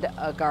visited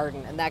a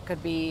garden. And that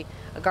could be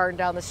a garden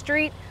down the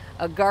street,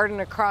 a garden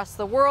across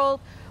the world.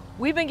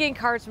 We've been getting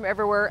cards from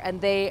everywhere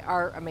and they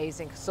are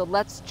amazing. So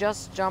let's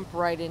just jump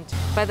right into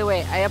it. By the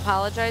way, I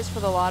apologize for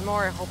the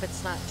lawnmower. I hope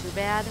it's not too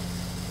bad.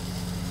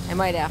 I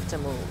might have to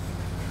move,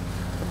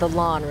 but the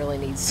lawn really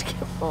needs to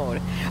get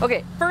mowed.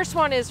 Okay, first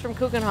one is from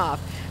Keukenhof.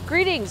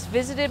 Greetings,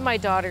 visited my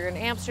daughter in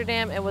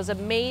Amsterdam and was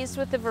amazed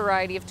with the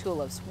variety of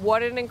tulips.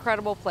 What an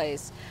incredible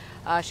place.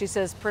 She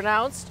says,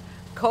 pronounced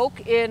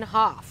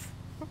Keukenhof.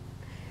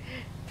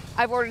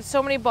 I've ordered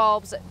so many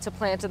bulbs to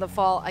plant in the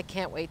fall. I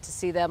can't wait to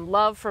see them.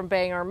 Love from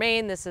Bangor,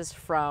 Maine. This is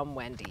from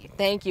Wendy.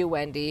 Thank you,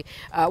 Wendy.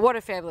 What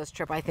a fabulous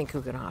trip. I think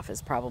Keukenhof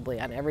is probably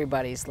on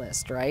everybody's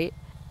list, right?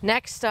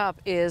 Next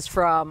up is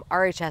from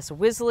RHS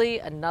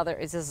Wisley.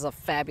 This is a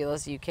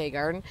fabulous UK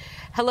garden.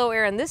 Hello,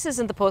 Erin. This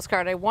isn't the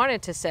postcard I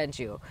wanted to send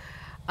you.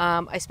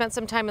 I spent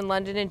some time in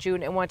London in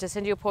June and wanted to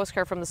send you a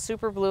postcard from the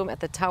Super Bloom at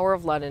the Tower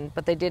of London,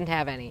 but they didn't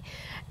have any.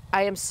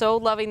 I am so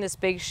loving this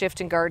big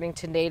shift in gardening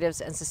to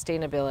natives and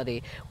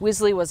sustainability.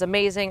 Wisley was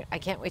amazing. I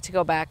can't wait to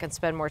go back and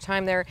spend more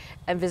time there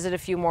and visit a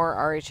few more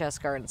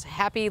RHS gardens.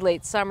 Happy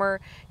late summer.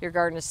 Your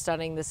garden is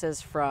stunning. This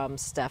is from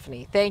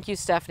Stephanie. Thank you,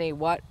 Stephanie.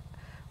 What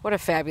a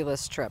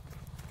fabulous trip.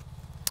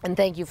 And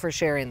thank you for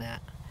sharing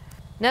that.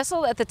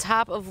 Nestled at the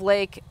top of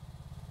Lake,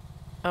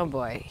 oh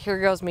boy, here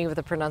goes me with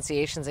the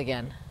pronunciations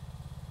again.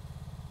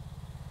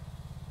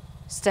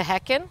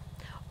 Steheken,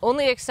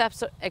 only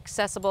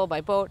accessible by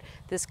boat.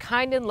 This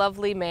kind and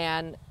lovely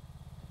man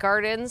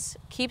gardens,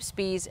 keeps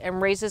bees, and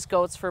raises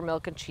goats for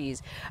milk and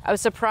cheese. I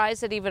was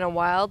surprised that even a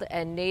wild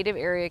and native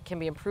area can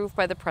be improved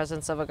by the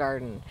presence of a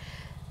garden.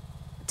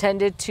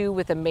 Tended to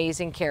with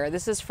amazing care.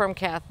 This is from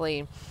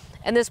Kathleen.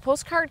 And this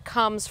postcard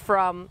comes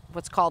from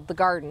what's called The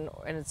Garden,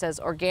 and it says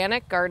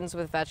Organic Gardens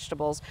with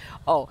Vegetables.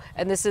 Oh,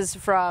 and this is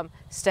from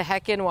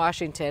Steheken,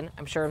 Washington.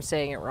 I'm sure I'm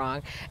saying it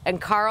wrong.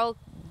 And Carl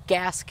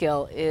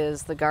Gaskill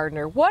is the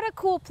gardener. What a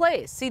cool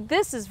place. See,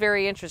 this is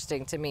very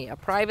interesting to me. A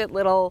private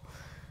little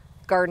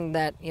garden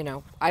that, you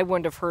know, I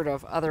wouldn't have heard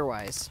of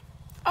otherwise.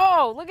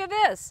 Oh, look at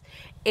this.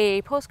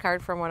 A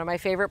postcard from one of my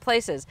favorite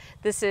places.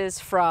 This is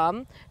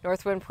from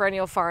Northwind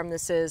Perennial Farm.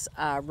 This is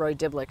Roy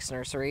Diblick's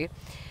nursery.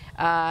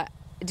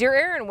 Dear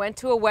Erin, went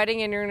to a wedding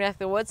in your neck of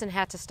the woods and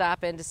had to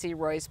stop in to see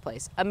Roy's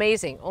place.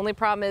 Amazing. Only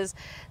problem is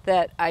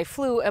that I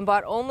flew and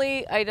bought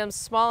only items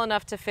small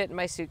enough to fit in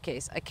my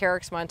suitcase. A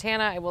Carrick's,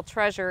 Montana, I will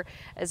treasure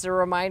as a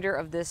reminder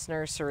of this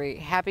nursery.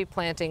 Happy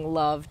planting.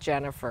 Love,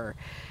 Jennifer.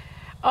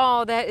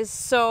 Oh, that is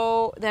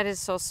so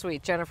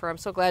sweet, Jennifer. I'm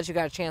so glad you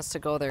got a chance to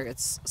go there.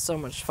 It's so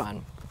much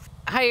fun.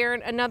 Hi,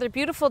 Erin. Another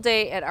beautiful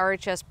day at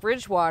RHS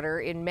Bridgewater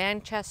in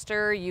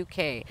Manchester,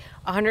 UK.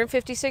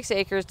 156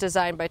 acres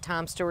designed by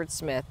Tom Stewart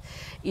Smith.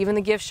 Even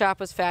the gift shop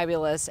was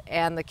fabulous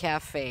and the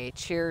cafe.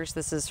 Cheers.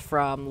 This is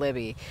from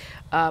Libby.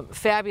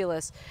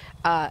 Fabulous.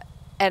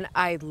 And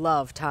I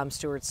love Tom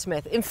Stewart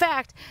Smith. In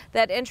fact,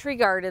 that entry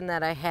garden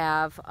that I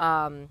have,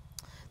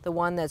 the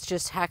one that's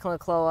just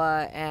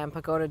Hacklencloa and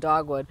Pagoda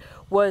Dogwood,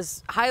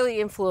 was highly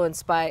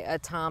influenced by a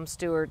Tom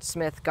Stewart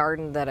Smith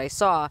garden that I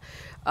saw,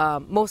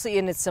 mostly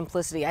in its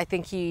simplicity. I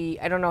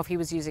don't know if he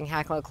was using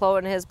Hacklencloa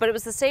in his, but it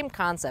was the same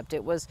concept.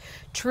 It was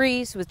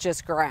trees with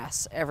just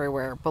grass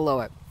everywhere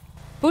below it.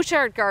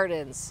 Bouchard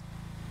Gardens.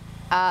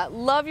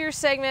 Love your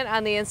segment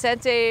on the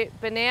Incente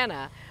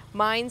banana.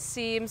 Mine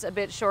seems a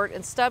bit short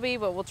and stubby,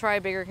 but we'll try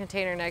a bigger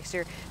container next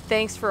year.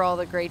 Thanks for all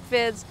the great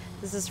vids.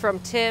 This is from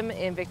Tim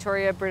in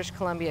Victoria, British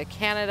Columbia,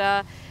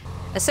 Canada.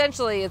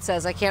 Essentially, it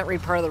says, I can't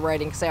read part of the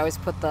writing because I always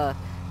put the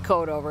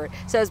code over it.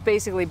 It says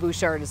basically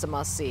Bouchard is a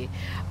must-see.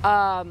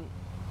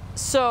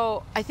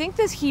 So I think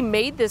he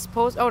made this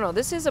post. Oh no,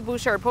 this is a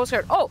Bouchard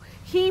postcard. Oh,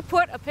 he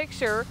put a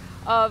picture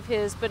of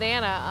his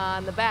banana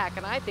on the back,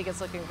 and I think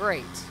it's looking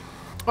great.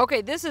 Okay,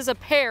 this is a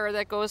pear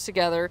that goes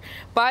together.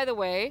 By the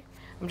way,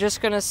 I'm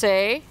just gonna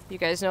say, you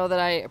guys know that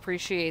I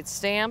appreciate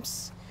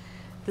stamps.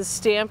 The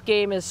stamp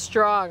game is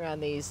strong on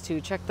these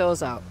two. Check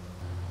those out.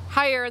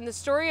 Hi, Erin. The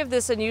story of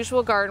this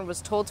unusual garden was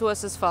told to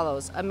us as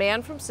follows. A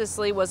man from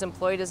Sicily was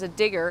employed as a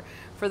digger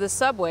for the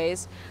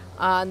subways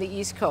on the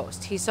East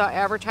Coast. He saw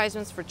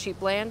advertisements for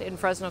cheap land in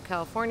Fresno,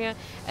 California,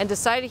 and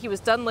decided he was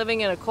done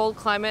living in a cold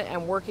climate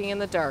and working in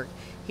the dark.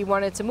 He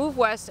wanted to move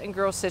west and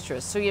grow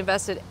citrus, so he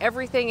invested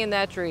everything in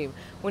that dream.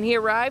 When he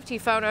arrived, he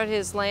found out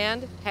his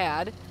land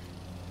had,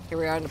 here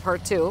we are in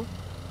part 2,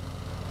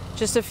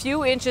 just a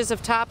few inches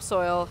of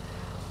topsoil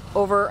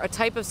over a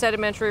type of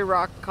sedimentary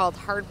rock called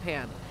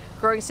hardpan.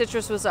 Growing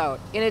citrus was out.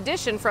 In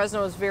addition,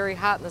 Fresno was very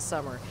hot in the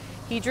summer.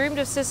 He dreamed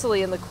of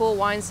Sicily and the cool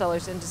wine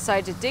cellars and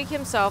decided to dig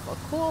himself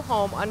a cool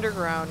home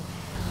underground.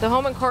 The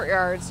home and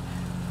courtyards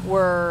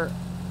were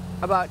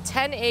about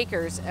 10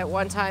 acres at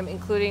one time,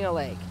 including a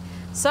lake.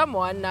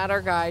 Someone, not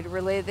our guide,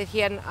 related that he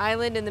had an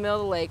island in the middle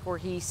of the lake where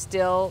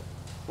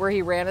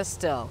he ran a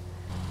still.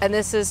 And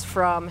this is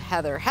from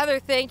Heather. Heather,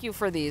 thank you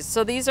for these.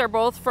 So these are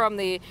both from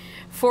the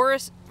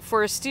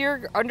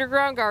Forestier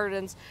Underground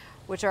Gardens,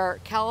 which are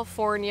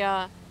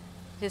California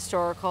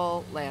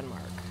historical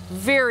landmark.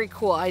 Very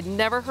cool. I'd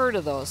never heard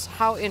of those.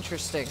 How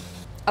interesting.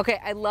 Okay,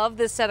 I love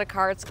this set of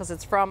cards because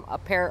it's from a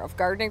pair of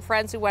gardening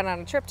friends who went on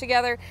a trip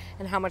together,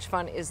 and how much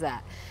fun is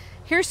that?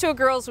 Here's to a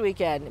girls'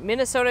 weekend,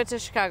 Minnesota to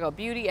Chicago,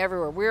 beauty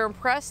everywhere. We're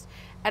impressed,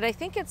 and I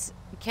think it's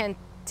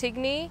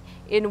Cantigny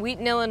in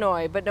Wheaton,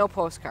 Illinois, but no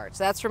postcards.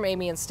 That's from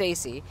Amy and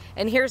Stacy.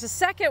 And here's a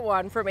second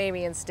one from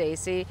Amy and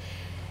Stacy.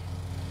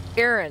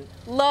 Erin,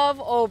 love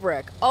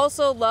Obrick.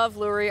 Also love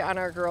Lurie on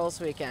our girls'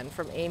 weekend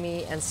from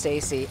Amy and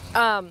Stacy.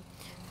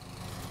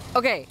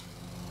 Okay,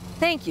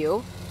 thank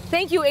you.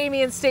 Thank you,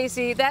 Amy and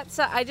Stacy. That's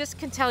I just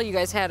can tell you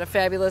guys had a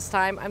fabulous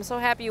time. I'm so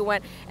happy you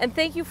went, and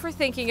thank you for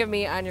thinking of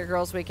me on your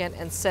girls' weekend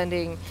and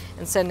sending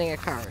a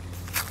card.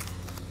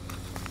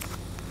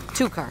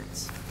 2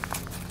 cards.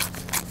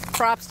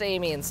 Props to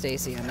Amy and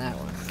Stacy on that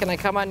one. Can I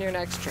come on your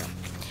next trip?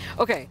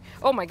 Okay.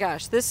 Oh my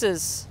gosh, this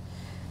is.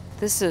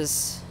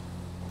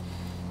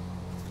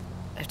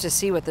 I have to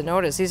see what the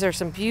note is. These are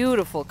some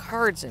beautiful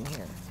cards in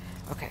here.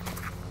 Okay,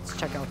 let's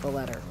check out the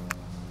letter.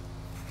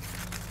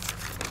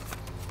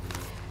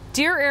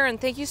 Dear Erin,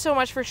 thank you so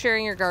much for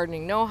sharing your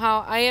gardening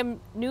know-how. I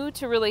am new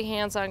to really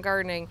hands-on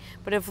gardening,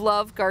 but have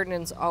loved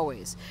gardens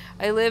always.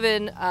 I live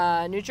in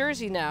New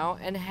Jersey now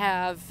and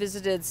have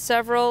visited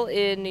several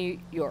in New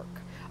York.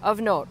 Of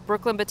note,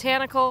 Brooklyn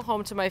Botanical,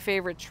 home to my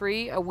favorite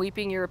tree, a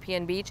weeping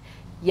European beech.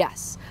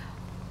 Yes.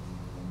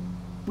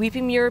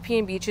 Weeping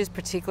European beeches,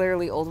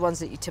 particularly old ones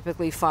that you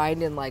typically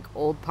find in like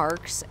old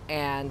parks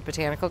and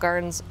botanical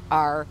gardens,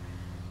 are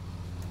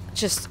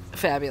just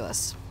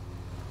fabulous.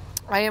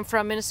 I am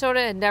from Minnesota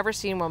and never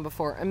seen one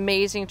before.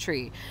 Amazing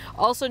tree.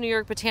 Also, New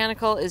York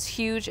Botanical is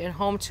huge and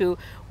home to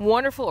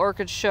wonderful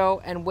orchid show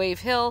and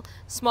Wave Hill,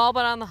 small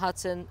but on the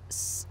Hudson,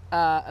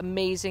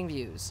 amazing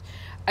views.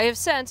 I have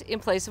sent, in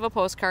place of a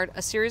postcard,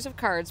 a series of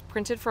cards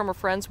printed from a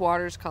friend's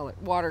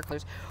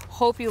watercolors.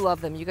 Hope you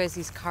love them. You guys,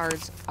 these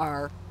cards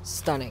are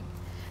stunning.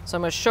 So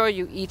I'm going to show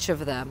you each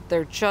of them.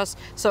 They're just,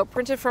 so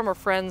printed from a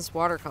friend's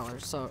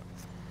watercolors. So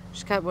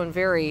just got one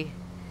very,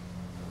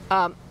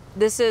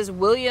 this is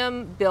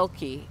William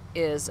Bilkey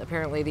is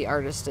apparently the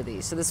artist of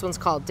these. So this one's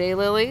called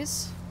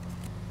Daylilies.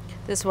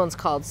 This one's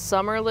called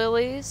Summer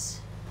Lilies.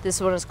 This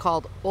one is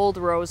called Old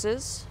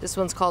Roses. This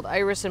one's called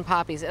Iris and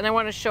Poppies. And I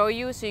want to show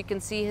you so you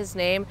can see his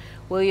name,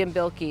 William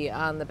Bilkey,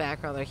 on the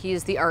background there. He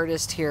is the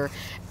artist here,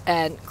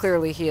 and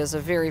clearly he is a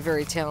very,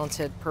 very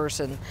talented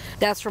person.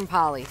 That's from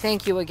Polly.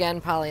 Thank you again,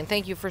 Polly, and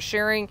thank you for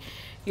sharing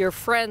your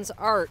friend's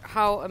art.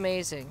 How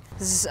amazing.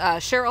 This is,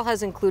 Cheryl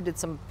has included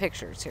some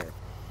pictures here.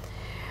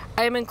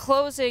 I am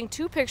enclosing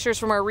 2 pictures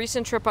from our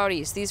recent trip out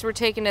east. These were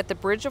taken at the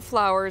Bridge of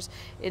Flowers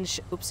in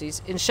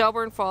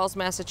Shelburne Falls,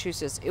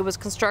 Massachusetts. It was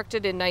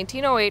constructed in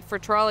 1908 for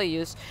trolley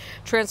use,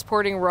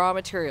 transporting raw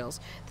materials.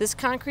 This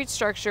concrete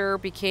structure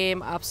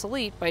became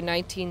obsolete by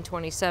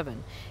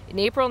 1927. In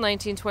April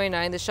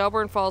 1929, the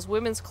Shelburne Falls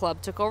Women's Club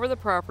took over the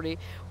property,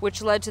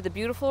 which led to the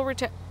beautiful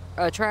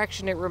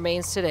attraction it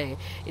remains today.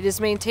 It is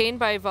maintained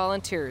by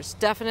volunteers.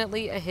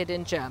 Definitely a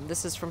hidden gem.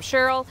 This is from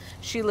Cheryl.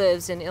 She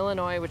lives in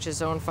Illinois, which is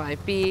Zone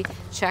 5B.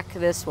 Check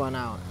this one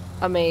out.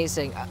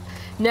 Amazing.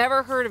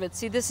 Never heard of it.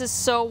 See, this is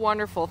so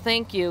wonderful.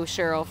 Thank you,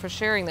 Cheryl, for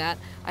sharing that.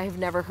 I have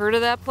never heard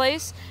of that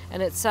place,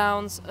 and it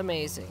sounds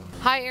amazing.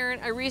 Hi,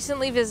 Erin. I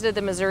recently visited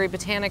the Missouri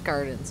Botanic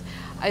Gardens.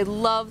 I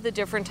love the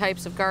different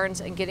types of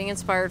gardens and getting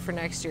inspired for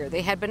next year.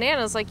 They had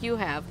bananas like you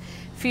have,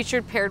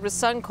 featured paired with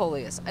sun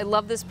coleus. I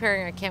love this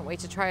pairing. I can't wait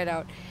to try it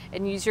out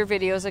and use your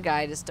video as a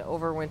guide as to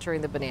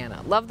overwintering the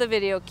banana. Love the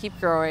video. Keep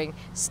growing.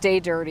 Stay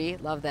dirty.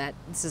 Love that.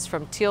 This is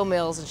from Teal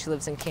Mills, and she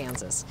lives in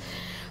Kansas.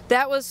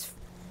 That was,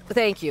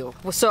 thank you.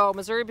 So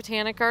Missouri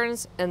Botanic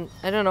Gardens, and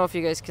I don't know if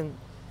you guys can,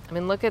 I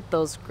mean, look at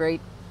those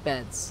great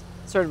beds.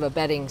 Sort of a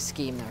bedding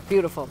scheme there.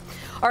 Beautiful.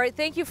 All right,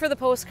 thank you for the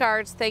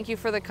postcards. Thank you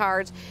for the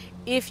cards.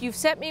 If you've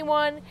sent me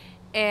one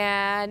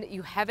and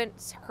you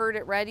haven't heard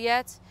it read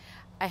yet,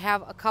 I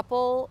have a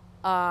couple,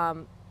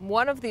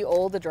 one of the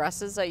old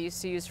addresses I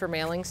used to use for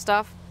mailing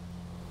stuff.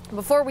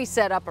 Before we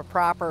set up a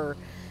proper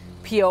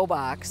P.O.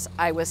 box,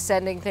 I was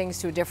sending things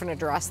to a different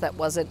address that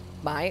wasn't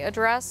my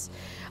address.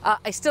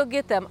 I still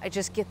get them, I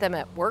just get them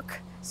at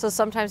work. So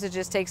sometimes it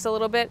just takes a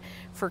little bit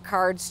for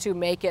cards to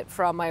make it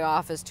from my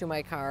office to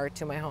my car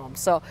to my home.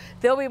 So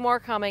there'll be more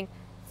coming.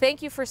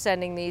 Thank you for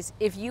sending these.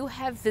 If you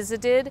have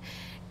visited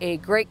a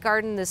great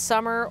garden this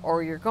summer,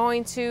 or you're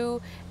going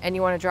to, and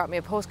you want to drop me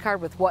a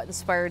postcard with what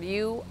inspired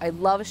you, I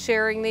love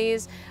sharing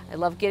these. I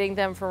love getting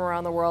them from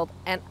around the world,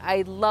 and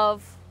I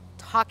love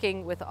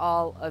talking with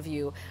all of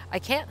you. I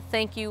can't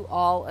thank you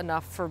all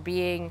enough for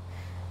being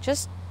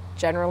just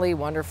generally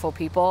wonderful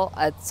people.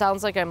 It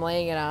sounds like I'm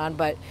laying it on,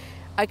 but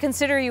I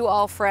consider you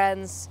all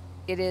friends.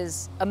 It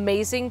is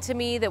amazing to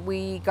me that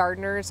we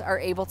gardeners are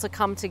able to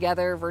come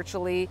together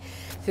virtually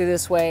through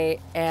this way,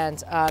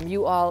 and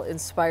you all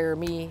inspire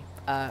me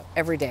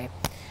every day.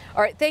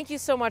 All right, thank you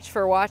so much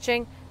for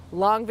watching.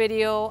 Long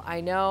video,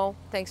 I know.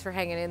 Thanks for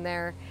hanging in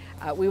there.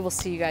 We will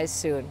see you guys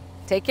soon.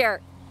 Take care.